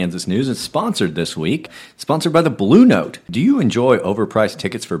again for Kansas News. It's sponsored this week. Sponsored by the Blue Note. Do you enjoy overpriced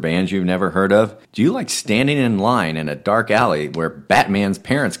tickets for bands you've never heard of? Do you like standing in line in a dark alley where Batman's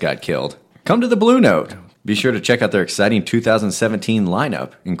parents got killed? Come to the Blue Note. Be sure to check out their exciting 2017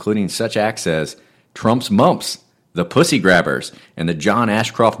 lineup, including such acts as Trump's Mumps, the Pussy Grabbers, and the John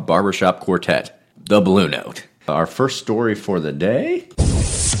Ashcroft Barbershop Quartet. The Blue Note. Our first story for the day.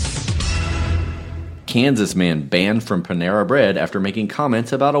 Kansas man banned from Panera Bread after making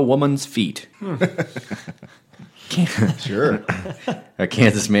comments about a woman's feet. Sure. A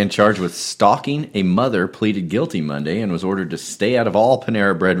Kansas man charged with stalking a mother pleaded guilty Monday and was ordered to stay out of all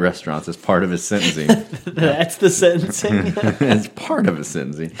Panera Bread restaurants as part of his sentencing. That's the sentencing? As part of his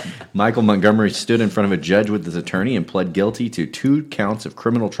sentencing. Michael Montgomery stood in front of a judge with his attorney and pled guilty to 2 counts of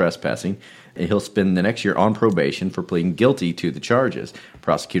criminal trespassing. And he'll spend the next year on probation for pleading guilty to the charges.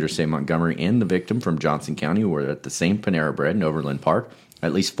 Prosecutors say Montgomery and the victim from Johnson County were at the same Panera Bread in Overland Park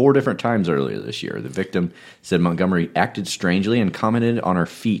at least 4 different times earlier this year. The victim said Montgomery acted strangely and commented on her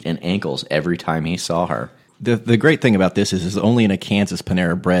feet and ankles every time he saw her. The great thing about this is only in a Kansas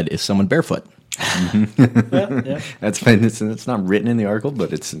Panera Bread is someone barefoot. Yeah. It's not written in the article,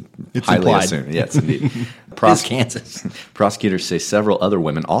 but it's highly implied. assumed. Yes, indeed. Kansas. Prosecutors say several other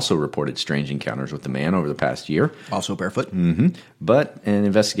women also reported strange encounters with the man over the past year. Also barefoot. Mm-hmm. But an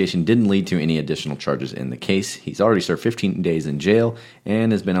investigation didn't lead to any additional charges in the case. He's already served 15 days in jail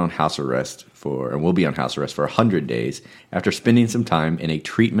and has been on house arrest will be on house arrest for 100 days after spending some time in a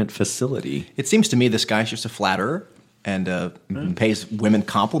treatment facility. It seems to me this guy's just a flatterer and pays women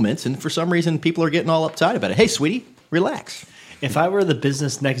compliments, and for some reason people are getting all uptight about it. Hey, sweetie, relax. If I were the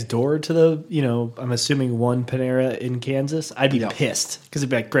business next door to the, I'm assuming one Panera in Kansas, I'd be pissed because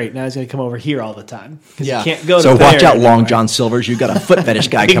it'd be like, great, now he's going to come over here all the time. Yeah. You can't go to so Panera watch out, anymore. Long John Silver's. You've got a foot fetish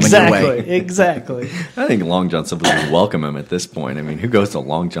guy coming your way. Exactly. I think Long John Silver's would welcome him at this point. I mean, who goes to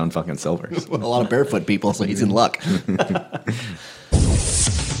Long John fucking Silver's? Well, a lot of barefoot people, so he's in luck.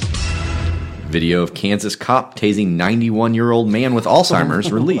 Video of Kansas cop tasing 91-year-old man with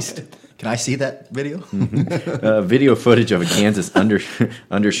Alzheimer's released. Can I see that video? Video footage of a Kansas undersheriff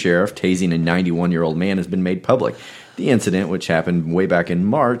tasing a 91-year-old man has been made public. The incident, which happened way back in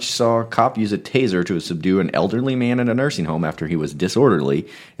March, saw a cop use a taser to subdue an elderly man in a nursing home after he was disorderly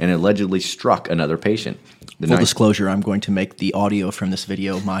and allegedly struck another patient. Full disclosure, I'm going to make the audio from this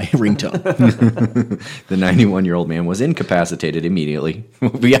video my ringtone. The 91-year-old man was incapacitated immediately.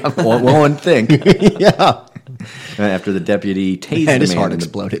 One would think. Yeah. After the deputy tased and the his man. heart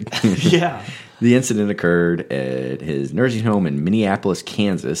exploded. Yeah. The incident occurred at his nursing home in Minneapolis,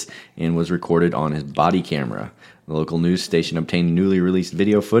 Kansas, and was recorded on his body camera. The local news station obtained newly released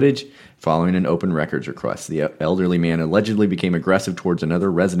video footage following an open records request. The elderly man allegedly became aggressive towards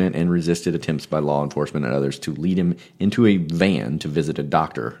another resident and resisted attempts by law enforcement and others to lead him into a van to visit a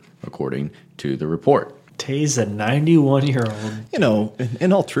doctor, according to the report. Tase a 91-year-old. You know,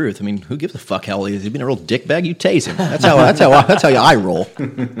 in all truth, I mean, who gives a fuck how old he is? He's been a real dickbag. You tase him. That's how I roll.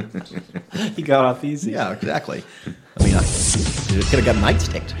 He got off easy. Yeah, exactly. I mean, I could have got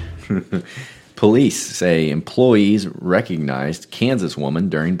nightsticked. Police say employees recognized Kansas woman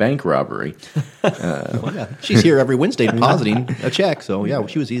during bank robbery. She's here every Wednesday depositing a check, so yeah,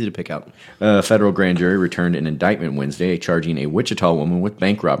 she was easy to pick out. A federal grand jury returned an indictment Wednesday charging a Wichita woman with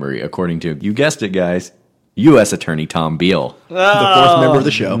bank robbery, according to, you guessed it, guys, U.S. Attorney Tom Beal. The fourth member of the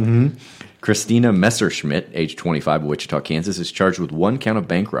show. Mm-hmm. Christina Messerschmidt, age 25, of Wichita, Kansas, is charged with one count of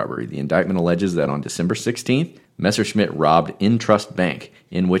bank robbery. The indictment alleges that on December 16th, Messerschmidt robbed Intrust Bank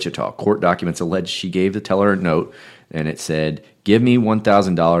in Wichita. Court documents allege she gave the teller a note, and it said, "Give me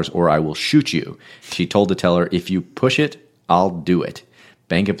 $1,000 or I will shoot you." She told the teller, "If you push it, I'll do it."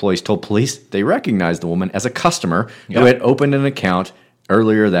 Bank employees told police they recognized the woman as a customer who had opened an account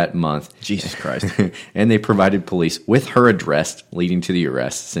earlier that month. Jesus Christ. And they provided police with her address, leading to the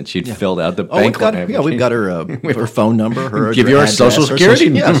arrest, since she'd filled out the bank. We've got her phone number, her give you her address, social security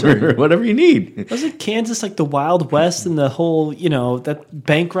yeah, number, whatever you need. Wasn't Kansas like the Wild West and the whole, that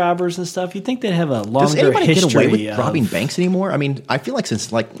bank robbers and stuff? You'd think they'd have a longer Does anybody history get away with of robbing banks anymore? I mean, I feel like since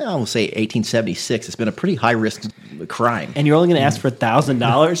we'll say 1876, it's been a pretty high risk crime. And you're only going to ask for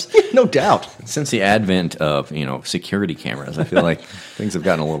 $1,000? No doubt. Since the advent of security cameras, I feel like things have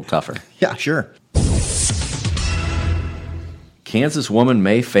gotten a little tougher. Yeah, sure. Kansas woman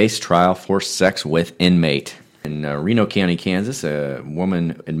may face trial for sex with inmate. In Reno County, Kansas, a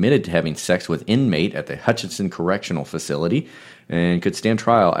woman admitted to having sex with inmate at the Hutchinson Correctional Facility and could stand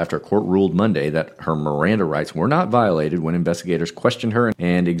trial after a court ruled Monday that her Miranda rights were not violated when investigators questioned her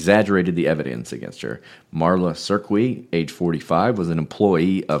and exaggerated the evidence against her. Marla Cirqui, age 45, was an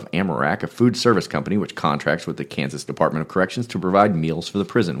employee of Amarak, a food service company which contracts with the Kansas Department of Corrections to provide meals for the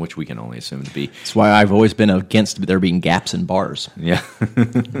prison, which we can only assume to be. That's why I've always been against there being gaps in bars. Yeah.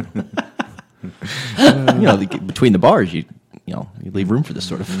 Between the bars, you leave room for this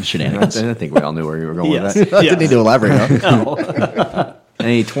sort of shenanigans. I think we all knew where you were going with that. I didn't need to elaborate. No. In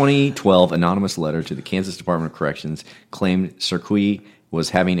a 2012 anonymous letter to the Kansas Department of Corrections claimed Cirqui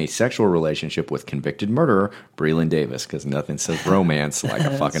was having a sexual relationship with convicted murderer Breland Davis, because nothing says romance like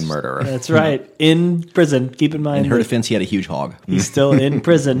a fucking murderer. That's right. In prison. Keep in mind. In her defense, he had a huge hog. He's still in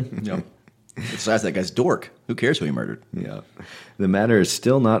prison. Yep. Besides, that guy's dork. Who cares who he murdered? Yeah. The matter is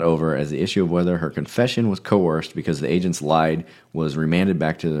still not over, as the issue of whether her confession was coerced because the agents lied was remanded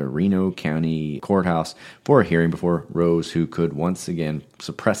back to the Reno County Courthouse for a hearing before Rose, who could once again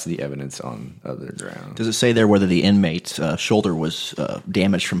suppress the evidence on other grounds. Does it say there whether the inmate's shoulder was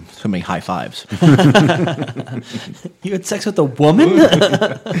damaged from so many high fives? You had sex with a woman?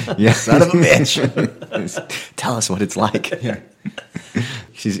 Yeah. Son of a bitch. Tell us what it's like. Yeah.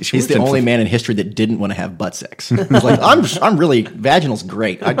 He's the only man in history that didn't want to have butt sex. He's like, I'm really, vaginal's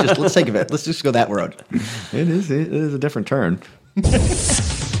great. Let's think of it. Let's just go that road. It is a different turn.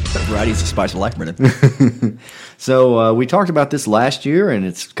 Variety's the spice of life, Brennan. So we talked about this last year, and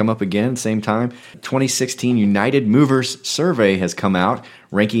it's come up again same time. 2016 United Movers survey has come out,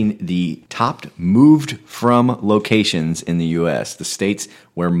 ranking the top moved from locations in the U.S., the states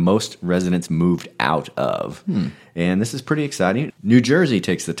where most residents moved out of. And this is pretty exciting. New Jersey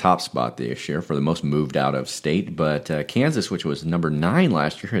takes the top spot this year for the most moved out of state, but Kansas, which was number 9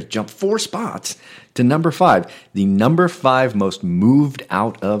 last year, has jumped 4 spots to number 5. The number 5 most moved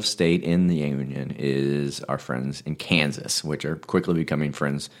out of state in the Union is our friends in Kansas, which are quickly becoming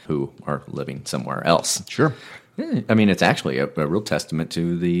friends who are living somewhere else. Sure. I mean, it's actually a real testament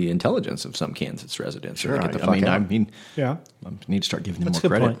to the intelligence of some Kansas residents. Sure. Get the fuck out. Yeah. I need to start giving them That's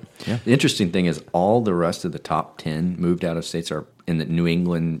more a good credit. point. Yeah. The interesting thing is all the rest of the top 10 moved out of states are in the New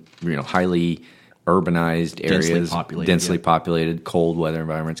England, highly urbanized areas, densely populated, cold weather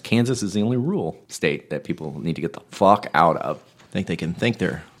environments. Kansas is the only rural state that people need to get the fuck out of. I think they can thank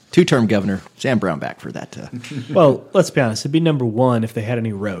their 2-term governor, Sam Brownback, for that. Well, let's be honest. It'd be number 1 if they had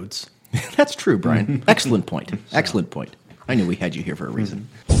any roads. That's true, Brian. Excellent point. Excellent point. I knew we had you here for a reason.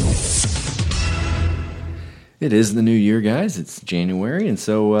 It is the new year, guys. It's January, and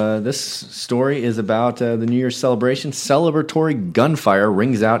so this story is about the New Year's celebration. Celebratory gunfire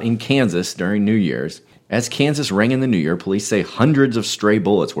rings out in Kansas during New Year's. As Kansas rang in the New Year, police say hundreds of stray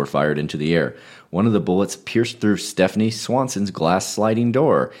bullets were fired into the air. One of the bullets pierced through Stephanie Swanson's glass sliding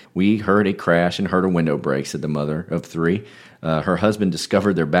door. We heard a crash and heard a window break, said the mother of 3. Her husband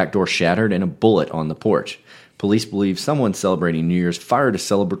discovered their back door shattered and a bullet on the porch. Police believe someone celebrating New Year's fired a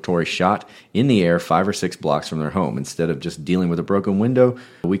celebratory shot in the air 5 or 6 blocks from their home. Instead of just dealing with a broken window,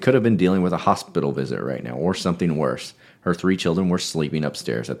 we could have been dealing with a hospital visit right now, or something worse. Her 3 children were sleeping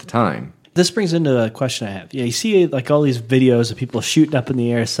upstairs at the time. This brings into a question I have. Yeah, you see like all these videos of people shooting up in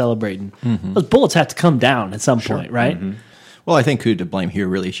the air celebrating. Mhm. Those bullets have to come down at some point, right? Well, I think who to blame here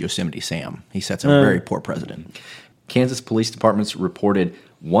really is Yosemite Sam. He sets a very poor precedent. Kansas police departments reported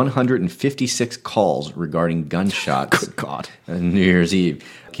 156 calls regarding gunshots. Good God. On New Year's Eve.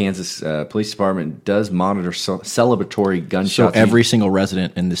 Kansas Police Department does monitor celebratory gunshots. So every single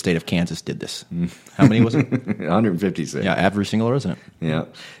resident in the state of Kansas did this. How many was it? 156. Yeah, every single resident. Yeah.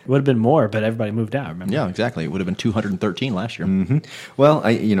 It would have been more, but everybody moved out, remember? Yeah, exactly. It would have been 213 last year. Well,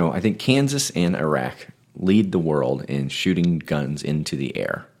 I think Kansas and Iraq lead the world in shooting guns into the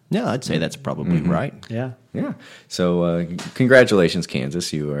air. Yeah, I'd say that's probably right. Yeah. Yeah. So congratulations,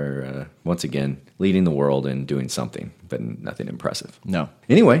 Kansas. You are, once again, leading the world and doing something, but nothing impressive. No.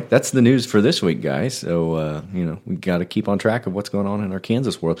 Anyway, that's the news for this week, guys. So, we got to keep on track of what's going on in our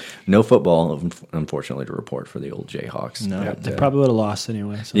Kansas world. No football, unfortunately, to report for the old Jayhawks. No, But, they probably would have lost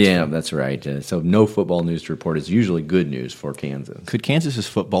anyway. So yeah, that's right. So no football news to report is usually good news for Kansas. Could Kansas's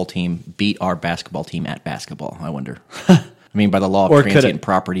football team beat our basketball team at basketball, I wonder? I mean, by the law of transient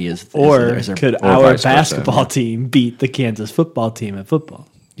property is could our basketball team beat the Kansas football team at football?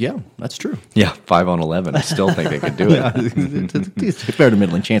 Yeah, that's true. Yeah, 5 on 11. I still think they could do it. It's a fair to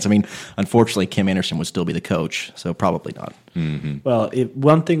middling chance. I mean, unfortunately, Kim Anderson would still be the coach, so probably not. Well,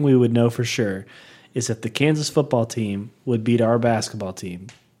 one thing we would know for sure is if the Kansas football team would beat our basketball team,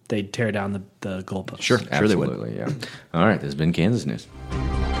 they'd tear down the goalpost. Sure they would. Yeah. All right, this has been Kansas News.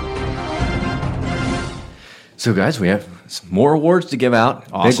 So, guys, we have some more awards to give out.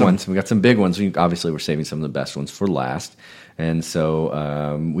 Awesome. Big ones. We got some big ones. Obviously, we're saving some of the best ones for last. And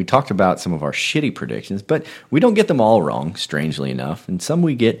so we talked about some of our shitty predictions, but we don't get them all wrong, strangely enough. And some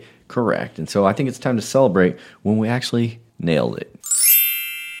we get correct. And so I think it's time to celebrate when we actually nailed it.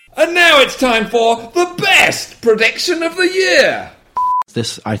 And now it's time for the best prediction of the year.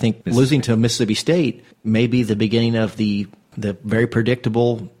 This, I think, losing to Mississippi State may be the beginning of the very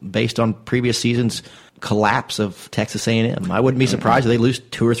predictable, based on previous seasons, collapse of Texas A&M. I wouldn't be surprised if they lose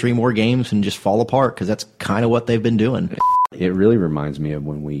 2 or 3 more games and just fall apart, because that's kind of what they've been doing. It really reminds me of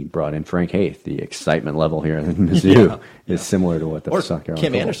when we brought in Frank Haith. The excitement level here in Mizzou is similar to what the South Carolina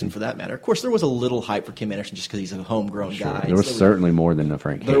Kim Anderson, for that matter. Of course, there was a little hype for Kim Anderson just because he's a homegrown guy. There was certainly more than the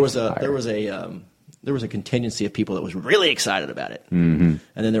Frank Haith. There was a contingency of people that was really excited about it, and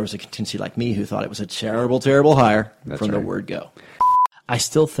then there was a contingency like me who thought it was a terrible, terrible hire from the word go. I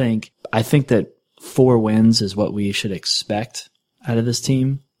think that 4 wins is what we should expect out of this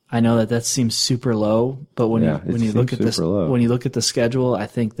team. I know that seems super low, but when you look at the schedule, I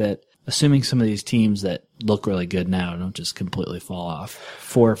think that assuming some of these teams that look really good now don't just completely fall off,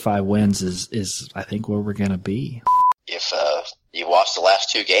 4 or 5 wins is I think where we're going to be. If you watch the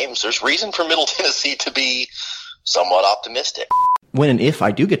last 2 games, there's reason for Middle Tennessee to be somewhat optimistic. When and if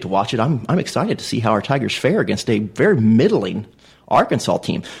I do get to watch it, I'm excited to see how our Tigers fare against a very middling Arkansas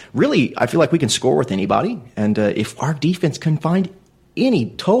team. Really, I feel like we can score with anybody, and if our defense can find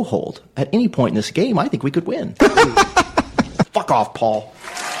any toehold at any point in this game, I think we could win. Fuck off, Paul.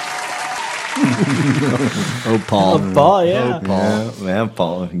 Oh, Paul. Oh, Paul, yeah. Oh, Paul. Yeah,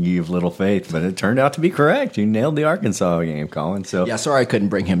 Paul, you have little faith, but it turned out to be correct. You nailed the Arkansas game, Colin. So yeah, sorry I couldn't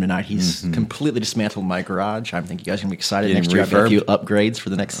bring him tonight. He's completely dismantled my garage. I think you guys are going to be excited Getting next year. I've got a few refurbed? upgrades for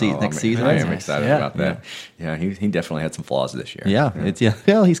the next season. I am excited about that. Yeah, he definitely had some flaws this year. Yeah.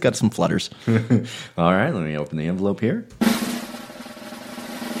 Well, he's got some flutters. All right, let me open the envelope here.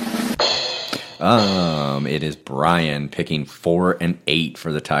 It is Brian picking 4 and 8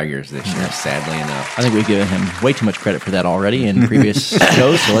 for the Tigers this year, sadly enough. I think we've given him way too much credit for that already in previous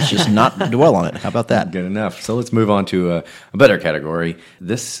shows, so let's just not dwell on it. How about that? Good enough. So let's move on to a better category.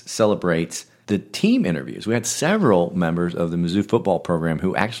 This celebrates the team interviews. We had several members of the Mizzou football program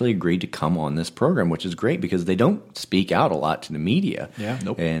who actually agreed to come on this program, which is great because they don't speak out a lot to the media. Yeah.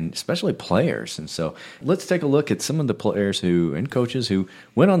 Nope. And especially players. And so let's take a look at some of the players and coaches who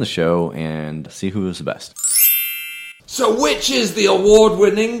went on the show and see who was the best. So which is the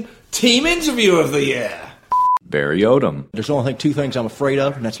award-winning team interview of the year? Barry Odom. There's only two things I'm afraid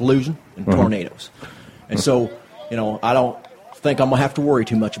of, and that's losing and tornadoes. And so, I don't think I'm going to have to worry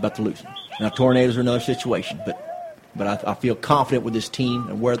too much about the losing. Now, tornadoes are another situation, but I feel confident with this team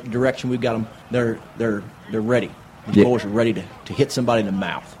and where the direction we've got them. They're ready. The boys are ready to hit somebody in the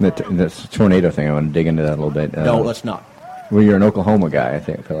mouth. That's tornado thing. I want to dig into that a little bit. No, let's not. Well, you're an Oklahoma guy, I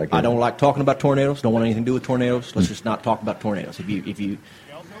feel like. I don't like talking about tornadoes. Don't want anything to do with tornadoes. Let's just not talk about tornadoes. If you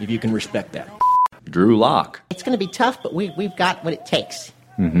can respect that. Drew Lock. It's going to be tough, but we've got what it takes.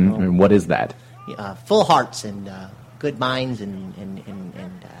 Mm-hmm. And what is that? Full hearts and good minds and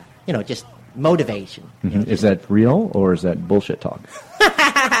just motivation. Mm-hmm. Is that real or is that bullshit talk?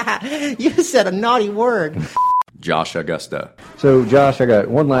 You said a naughty word. Josh Augusta. So, Josh, I got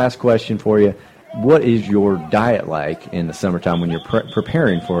one last question for you. What is your diet like in the summertime when you're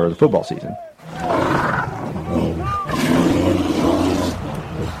preparing for the football season?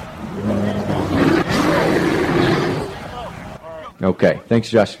 Okay. Thanks,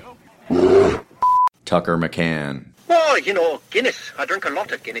 Josh. Tucker McCann. Oh, Guinness. I drink a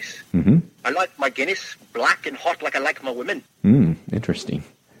lot of Guinness. Mm-hmm. I like my Guinness black and hot like I like my women. Interesting.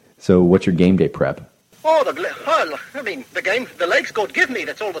 So what's your game day prep? Oh, the legs God give me,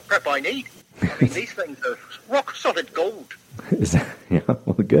 that's all the prep I need. These things are rock solid gold.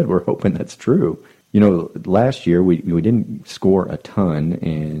 Well, good. We're hoping that's true. Last year we didn't score a ton,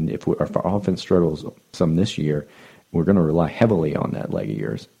 and if our offense struggles some this year, we're going to rely heavily on that leg of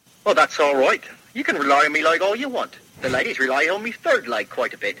yours. Oh, that's all right. You can rely on me like all you want. The ladies rely on me third leg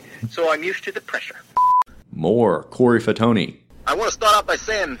quite a bit, so I'm used to the pressure. More Corey Fatoni. I want to start out by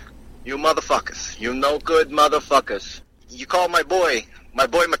saying, you motherfuckers, you no good motherfuckers. You call my boy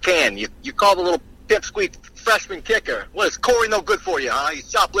McCann. You call the little pipsqueak freshman kicker. What, is Corey no good for you, huh?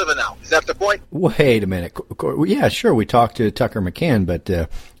 He's chopped liver now. Is that the point? Wait a minute. Yeah, sure, we talked to Tucker McCann, but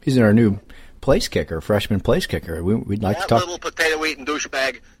he's our new freshman place kicker. We'd like to talk. That little potato-eating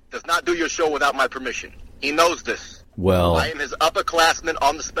douchebag does not do your show without my permission. He knows this. Well, I am his upperclassman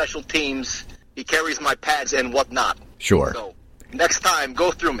on the special teams. He carries my pads and whatnot. Sure. So, next time,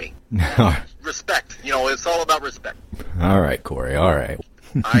 go through me. Respect. It's all about respect. All right, Corey. All right.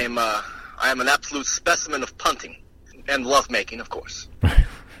 I am an absolute specimen of punting and lovemaking, of course.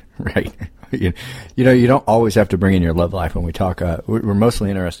 Right. You don't always have to bring in your love life when we talk. We're mostly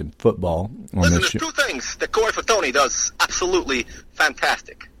interested in football. Listen, there's two things that Corey Fatoni does absolutely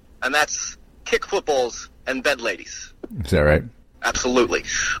fantastic, and that's kick footballs and bed ladies. Is that right? Absolutely.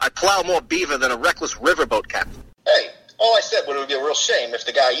 I plow more beaver than a reckless riverboat captain. Hey, all I said would be a real shame if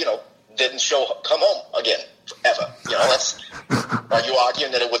the guy, didn't come home again, ever. Are you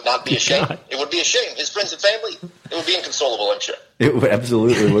arguing that it would not be a shame? It would be a shame. His friends and family, it would be inconsolable, I'm sure. It would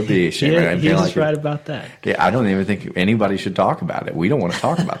absolutely be a shame. Yeah, he's right about that. Yeah, I don't even think anybody should talk about it. We don't want to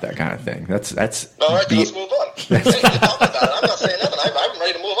talk about that kind of thing. That's. All right, then let's move on. Hey, you talk about it. I'm not saying nothing. I'm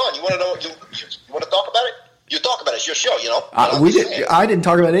ready to move on. You want to know? You want to talk about it? You talk about it. It's your show, I didn't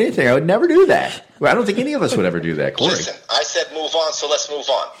talk about anything. I would never do that. I don't think any of us would ever do that, Corey. Listen, I said move on, so let's move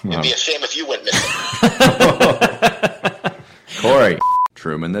on. It'd be a shame if you went missing. Corey.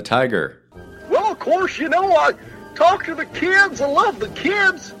 Truman the Tiger. Well, of course, I talked to the kids. I love the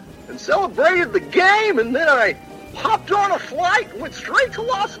kids and celebrated the game, and then I hopped on a flight and went straight to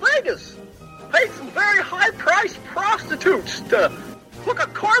Las Vegas. Paid some very high-priced prostitutes to hook a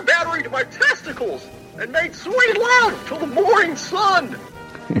car battery to my testicles and made sweet love till the morning sun.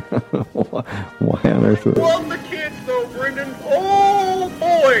 Why on earth would... Love the kids, though, Brendan. Oh,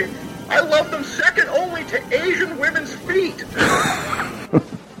 boy. I love them second only to Asian women's feet.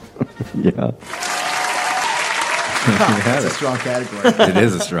 Yeah. That's a strong category. It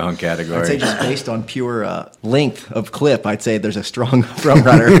is a strong category. I'd say just based on pure length of clip, I'd say there's a strong front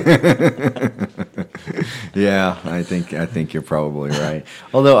runner. Yeah, I think you're probably right.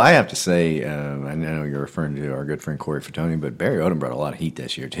 Although I have to say, I know you're referring to our good friend Corey Fatoni, but Barry Odom brought a lot of heat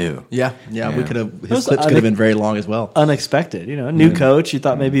this year too. Yeah. We could have his clips could have been very long as well. Unexpected, new coach. You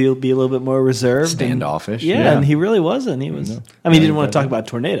thought maybe he'll be a little bit more reserved, standoffish. Yeah, and he really wasn't. He was. I mean, he didn't want to talk about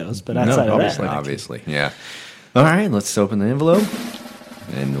tornadoes, but outside of that, obviously, yeah. All right, let's open the envelope,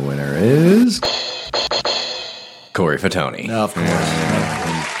 and the winner is Corey Fatoni. Of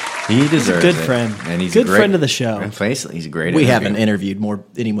course. He deserves it. He's a good friend. And he's good a great friend of the show. He's a great We interview. haven't interviewed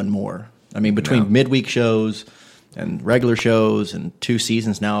anyone more. I mean, between midweek shows and regular shows and 2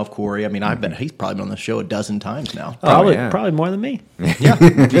 seasons now of Corey. I mean, he's probably been on the show a dozen times now. Probably more than me. Yeah.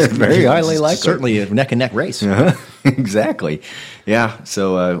 He's very highly likely. Certainly a neck-and-neck race. Exactly. Yeah.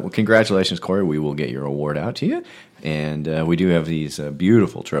 So congratulations, Corey. We will get your award out to you. And we do have these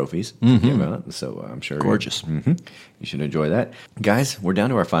beautiful trophies to give out, so I'm sure gorgeous. You should enjoy that. Guys, we're down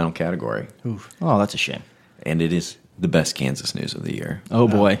to our final category. Oof. Oh, that's a shame. And it is the best Kansas news of the year. Oh,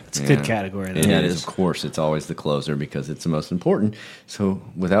 boy. It's a good category. It is. Of course, it's always the closer because it's the most important. So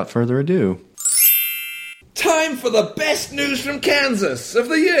without further ado... Time for the best news from Kansas of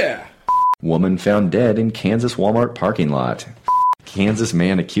the year. Woman found dead in Kansas Walmart parking lot. Kansas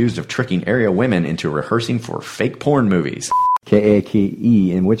man accused of tricking area women into rehearsing for fake porn movies.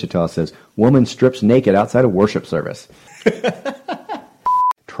 KAKE in Wichita says, woman strips naked outside of worship service.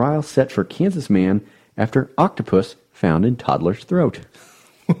 Trial set for Kansas man after octopus found in toddler's throat.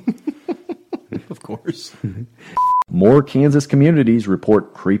 Of course. More Kansas communities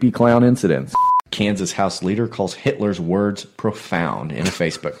report creepy clown incidents. Kansas House leader calls Hitler's words profound in a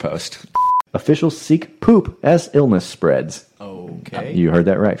Facebook post. Officials seek poop as illness spreads. Okay. You heard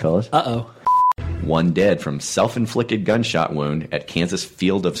that right, fellas. Uh-oh. One dead from self-inflicted gunshot wound at Kansas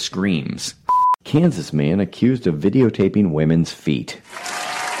Field of Screams. Kansas man accused of videotaping women's feet.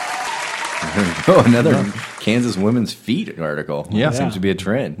 Another Kansas women's feet article. Yeah. Seems to be a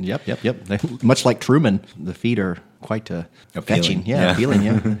trend. Yep. Much like Truman, the feet are quite fetching. Yeah, appealing,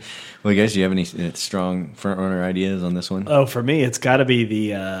 yeah. Well, guys, do you have any strong front-runner ideas on this one? Oh, for me, it's got to be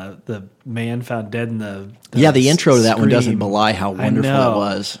the man found dead in the the intro to that one Scream. doesn't belie how wonderful it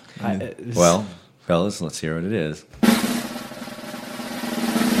was. Well, fellas, let's hear what it is.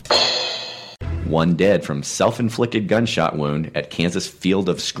 One dead from self-inflicted gunshot wound at Kansas Field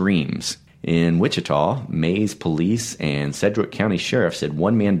of Screams. In Wichita, Mays Police and Sedgwick County Sheriff said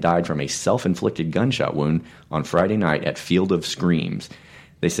one man died from a self-inflicted gunshot wound on Friday night at Field of Screams.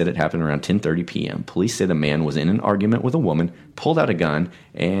 They said it happened around 10:30 p.m. Police say the man was in an argument with a woman, pulled out a gun,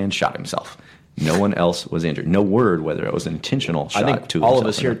 and shot himself. No one else was injured. No word whether it was an intentional shot. I think to all of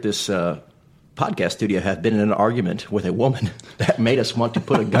himself us here at this podcast studio have been in an argument with a woman that made us want to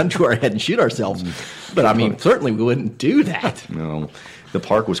put a gun to our head and shoot ourselves. But I mean, certainly we wouldn't do that. No. The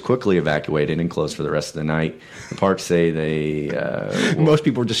park was quickly evacuated and closed for the rest of the night. The park say they... Most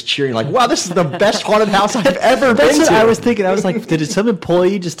people were just cheering like, wow, this is the best haunted house I've ever That's been what to. I was thinking. I was like, did some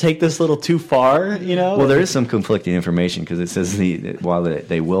employee just take this a little too far? Well, there is some conflicting information because it says while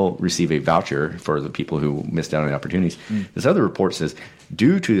they will receive a voucher for the people who missed out on the opportunities, this other report says,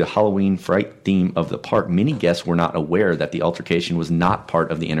 due to the Halloween fright theme of the park, many guests were not aware that the altercation was not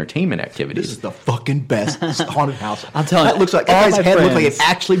part of the entertainment activities. This is the fucking best haunted house. I'm telling you, it looks like all his my head looked friends- like it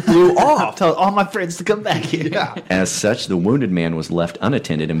actually blew off. I'm telling all my friends to come back here. Yeah. As such, the wounded man was left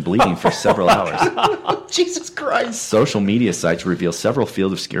unattended and bleeding for several hours. Jesus Christ. Social media sites reveal several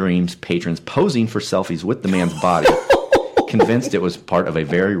Field of Screams patrons posing for selfies with the man's body, convinced it was part of a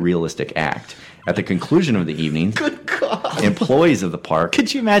very realistic act. At the conclusion of the evening, Good God. employees of the park...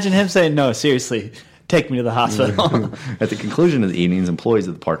 Could you imagine him saying, no, seriously, take me to the hospital? At the conclusion of the evenings, employees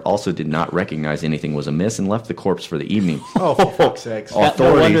of the park also did not recognize anything was amiss and left the corpse for the evening. Oh, for fuck's sakes.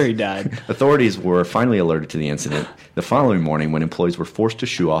 No wonder he died. Authorities were finally alerted to the incident the following morning when employees were forced to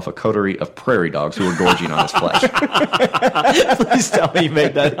shoo off a coterie of prairie dogs who were gorging on his flesh. Please tell me you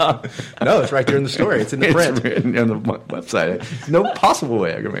made that up. No, it's right there in the story. It's in the print. It's written on the website. There's no possible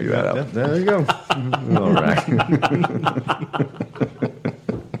way I can make that up. Yeah, there you go. All right.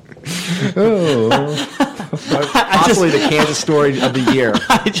 Possibly the Kansas story of the year.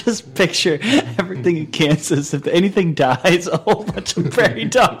 I just picture everything in Kansas. If anything dies, a whole bunch of prairie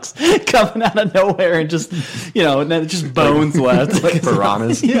dogs coming out of nowhere and just, and then just bones left. Like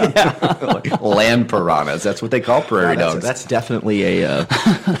piranhas. Yeah. Like land piranhas. That's what they call prairie dogs. That's definitely a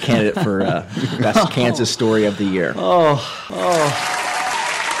candidate for best Kansas story of the year. Oh.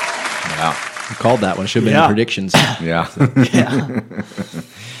 Yeah. You called that one. Should have been in predictions. Yeah. Yeah.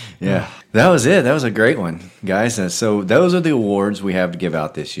 Yeah. That was it. That was a great one, guys. So those are the awards we have to give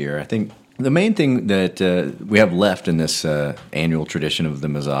out this year. I think the main thing that we have left in this annual tradition of the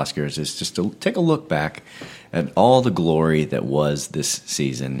Mizzoscars is just to take a look back at all the glory that was this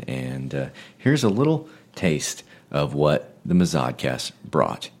season. And here's a little taste of what the Mizzodcast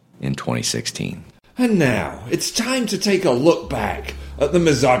brought in 2016. And now, it's time to take a look back at the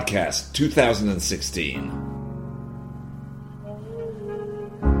Mizzodcast 2016.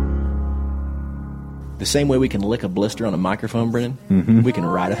 The same way we can lick a blister on a microphone, Brennan, we can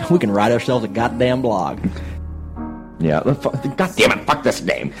write ourselves a goddamn blog. Yeah, God damn it, fuck this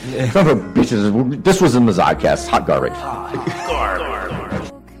game. Son of a bitches, this was a Mizzodcast, hot garbage.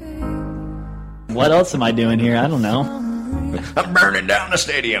 What else am I doing here? I don't know. I'm burning down the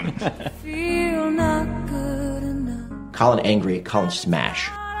stadium. Colin angry, Colin smash.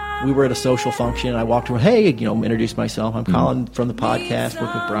 We were at a social function, and I walked around, hey, introduced myself. I'm Colin from the podcast,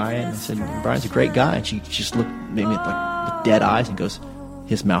 work with Brian. I said, Brian's a great guy. And she just looked at me with dead eyes and goes,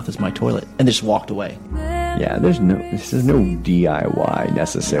 his mouth is my toilet. And just walked away. Yeah, this is no DIY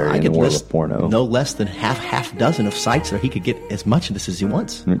necessary in the world of porno. No less than half dozen of sites where he could get as much of this as he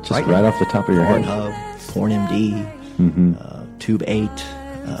wants. Just right off the top of your head. Pornhub, PornMD, Tube 8.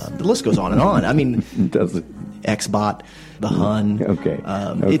 The list goes on and on. I mean, does it? Xbot, the Hun. Okay.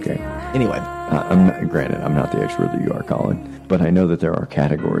 Anyway. Granted, I'm not the expert that you are, Colin, but I know that there are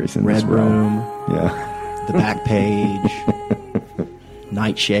categories in this realm. Yeah. The back page,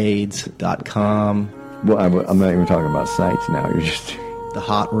 nightshades.com. Well, I'm not even talking about sites now. You're just... The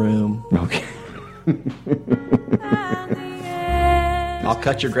hot room. Okay. I'll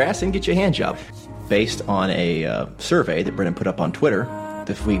cut your grass and get you a hand job. Based on a survey that Brennan put up on Twitter,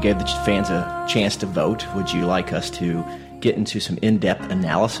 if we gave the fans a chance to vote, would you like us to get into some in-depth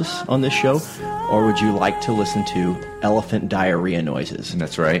analysis on this show, or would you like to listen to elephant diarrhea noises? And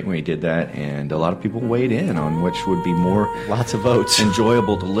that's right, we did that, and a lot of people weighed in on which would be more lots of votes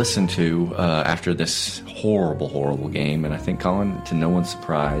enjoyable to listen to after this horrible game. And I think, Colin, to no one's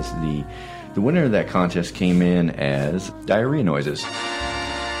surprise, the winner of that contest came in as diarrhea noises.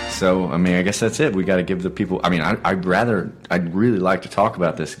 So, I mean, I guess that's it. We got to give the people... I mean, I'd really like to talk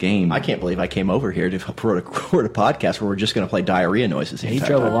about this game. I can't believe I came over here to record a podcast where we're just going to play diarrhea noises. He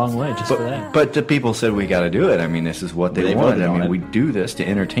drove a long way just for that. But the people said we got to do it. I mean, this is what they wanted. I mean, we do this to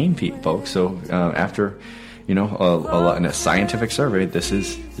entertain folks. So, after, a lot in a scientific survey, this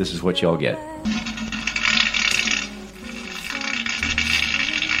is what y'all get.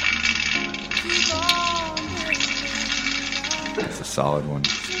 That's a solid one.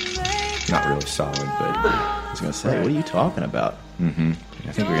 Not really solid, but I was going to say, what are you talking about? Mm-hmm.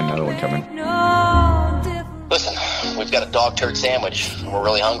 I think we got another one coming. Listen, we've got a dog turd sandwich, and we're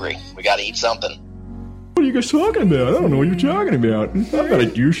really hungry. We got to eat something. What are you guys talking about? I don't know what you're talking about. I'm not a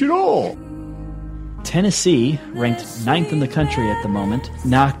douche at all. Tennessee, ranked 9th in the country at the moment,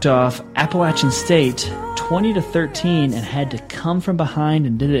 knocked off Appalachian State 20-13 and had to come from behind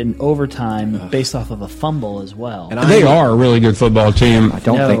and did it in overtime based off of a fumble as well. And they are a really good football team. I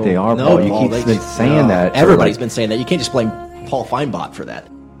don't think they are, Paul. You keep saying that. Everybody's been saying that. You can't just blame Paul Feinbach for that.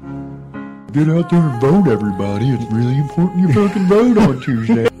 Get out there and vote, everybody. It's really important you fucking vote on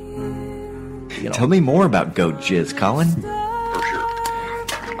Tuesday. Tell me more about Goat Jizz, Colin.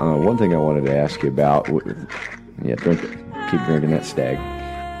 One thing I wanted to ask you about... Yeah, drink it. Keep drinking that Stag.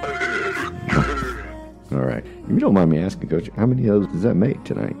 All right. If you don't mind me asking, Coach, how many of those does that make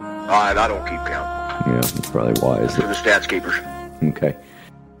tonight? All right, I don't keep count. Yeah, that's probably wise. To the stats keepers. Okay.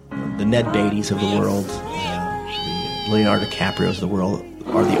 The Ned Beattys of the world, the Leonardo DiCaprios of the world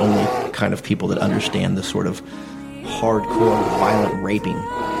are the only kind of people that understand the sort of hardcore, violent raping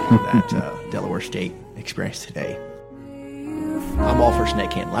that Delaware State experienced today. I'm all for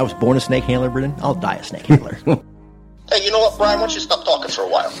snake handling. I was born a snake handler, Brennan. I'll die a snake handler. Hey, you know what, Brian? Why don't you stop talking for a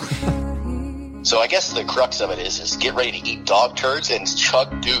while? So I guess the crux of it is get ready to eat dog turds and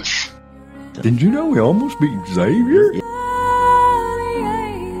chug douche. Did you know we almost beat Xavier? Yeah.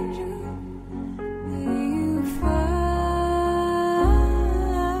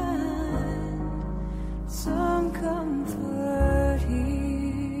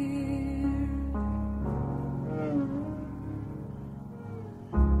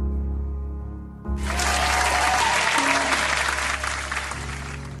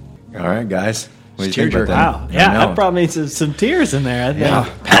 All right, guys. What do you think about that? Wow. Yeah, that brought me some tears in there, I think.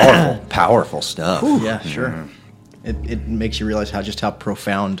 Yeah, powerful stuff. Yeah, sure. It makes you realize how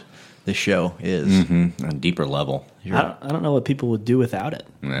profound this show is. Mm-hmm. On a deeper level. I don't know what people would do without it.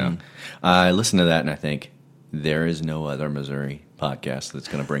 Yeah. I listen to that and I think, there is no other Missouri podcast that's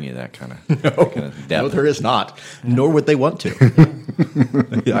going to bring you that kind of depth. No, there is not. Nor would they want to.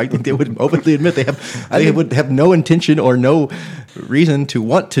 I think they would openly admit they would have no intention or no reason to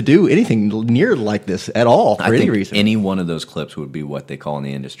want to do anything near like this at all for any reason. Any one of those clips would be what they call in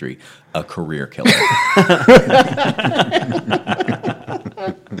the industry a career killer.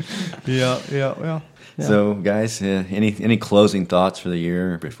 Yeah. So, guys, any closing thoughts for the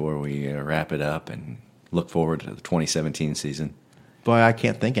year before we wrap it up and look forward to the 2017 season? Boy, I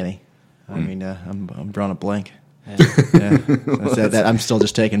can't think any. I mean, I'm drawing a blank. Yeah. I'm still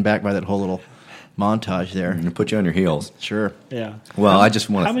just taken back by that whole little montage there. And put you on your heels. Sure. Yeah. Well, I just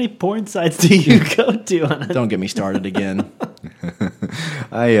want to... How many porn sites do you go to on it? Don't get me started again.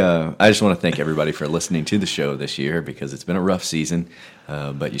 I just want to thank everybody for listening to the show this year because it's been a rough season,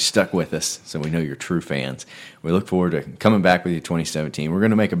 but you stuck with us, so we know you're true fans. We look forward to coming back with you 2017. We're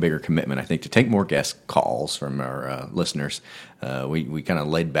going to make a bigger commitment, I think, to take more guest calls from our listeners. We kind of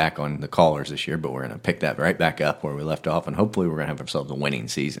laid back on the callers this year, but we're going to pick that right back up where we left off, and hopefully we're going to have ourselves a winning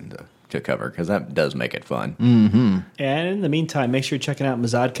season to cover because that does make it fun. Mm-hmm. And in the meantime, make sure you're checking out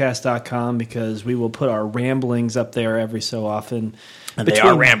Mizzoscars.com because we will put our ramblings up there every so often. And they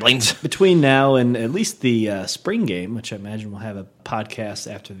are ramblings. Between now and at least the spring game, which I imagine we'll have a podcast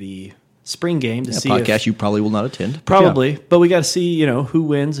after the spring game to see podcast you probably will not attend. Probably, but we got to see who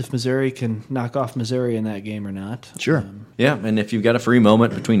wins, if Missouri can knock off Missouri in that game or not. Sure. Yeah, and if you've got a free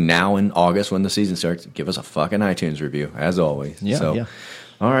moment between now and August when the season starts, give us a fucking iTunes review as always. Yeah.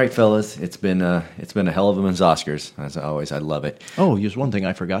 All right, fellas, it's been a hell of a Mizzoscars, as always. I love it. Oh, there's one thing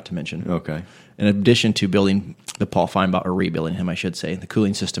I forgot to mention. Okay. In addition to building the Paul Feinbaum, or rebuilding him, I should say, the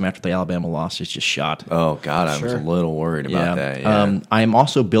cooling system after the Alabama loss is just shot. Oh, God, I was a little worried about that. Yeah. I am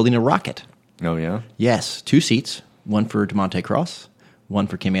also building a rocket. Oh, yeah? Yes, 2 seats, one for DeMonte Cross, one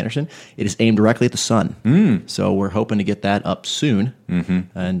for Kim Anderson. It is aimed directly at the sun. So we're hoping to get that up soon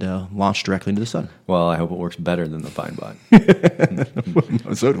and launch directly into the sun. Well, I hope it works better than the Feinbot.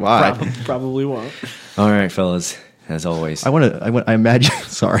 So do I. Probably won't. All right, fellas. As always, I imagine.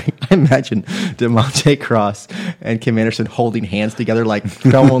 Sorry, I imagine DeMonte Cross and Kim Anderson holding hands together like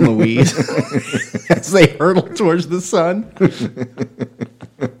Thelma and Louise as they hurtle towards the sun.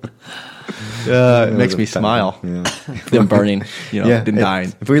 It makes me smile. Yeah. Them burning, and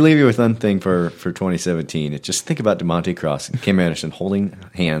dying. If we leave you with one thing for 2017, it's just think about DeMonte Cross and Kim Anderson holding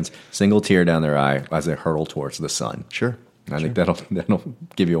hands, single tear down their eye as they hurtle towards the sun. Sure. I think that'll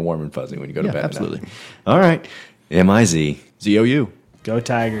give you a warm and fuzzy when you go to bed. Absolutely. All right. MIZ. ZOU. Go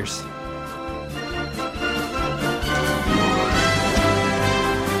Tigers.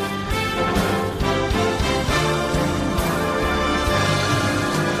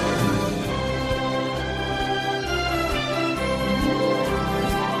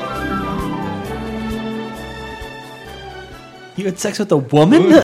 You had sex with a woman?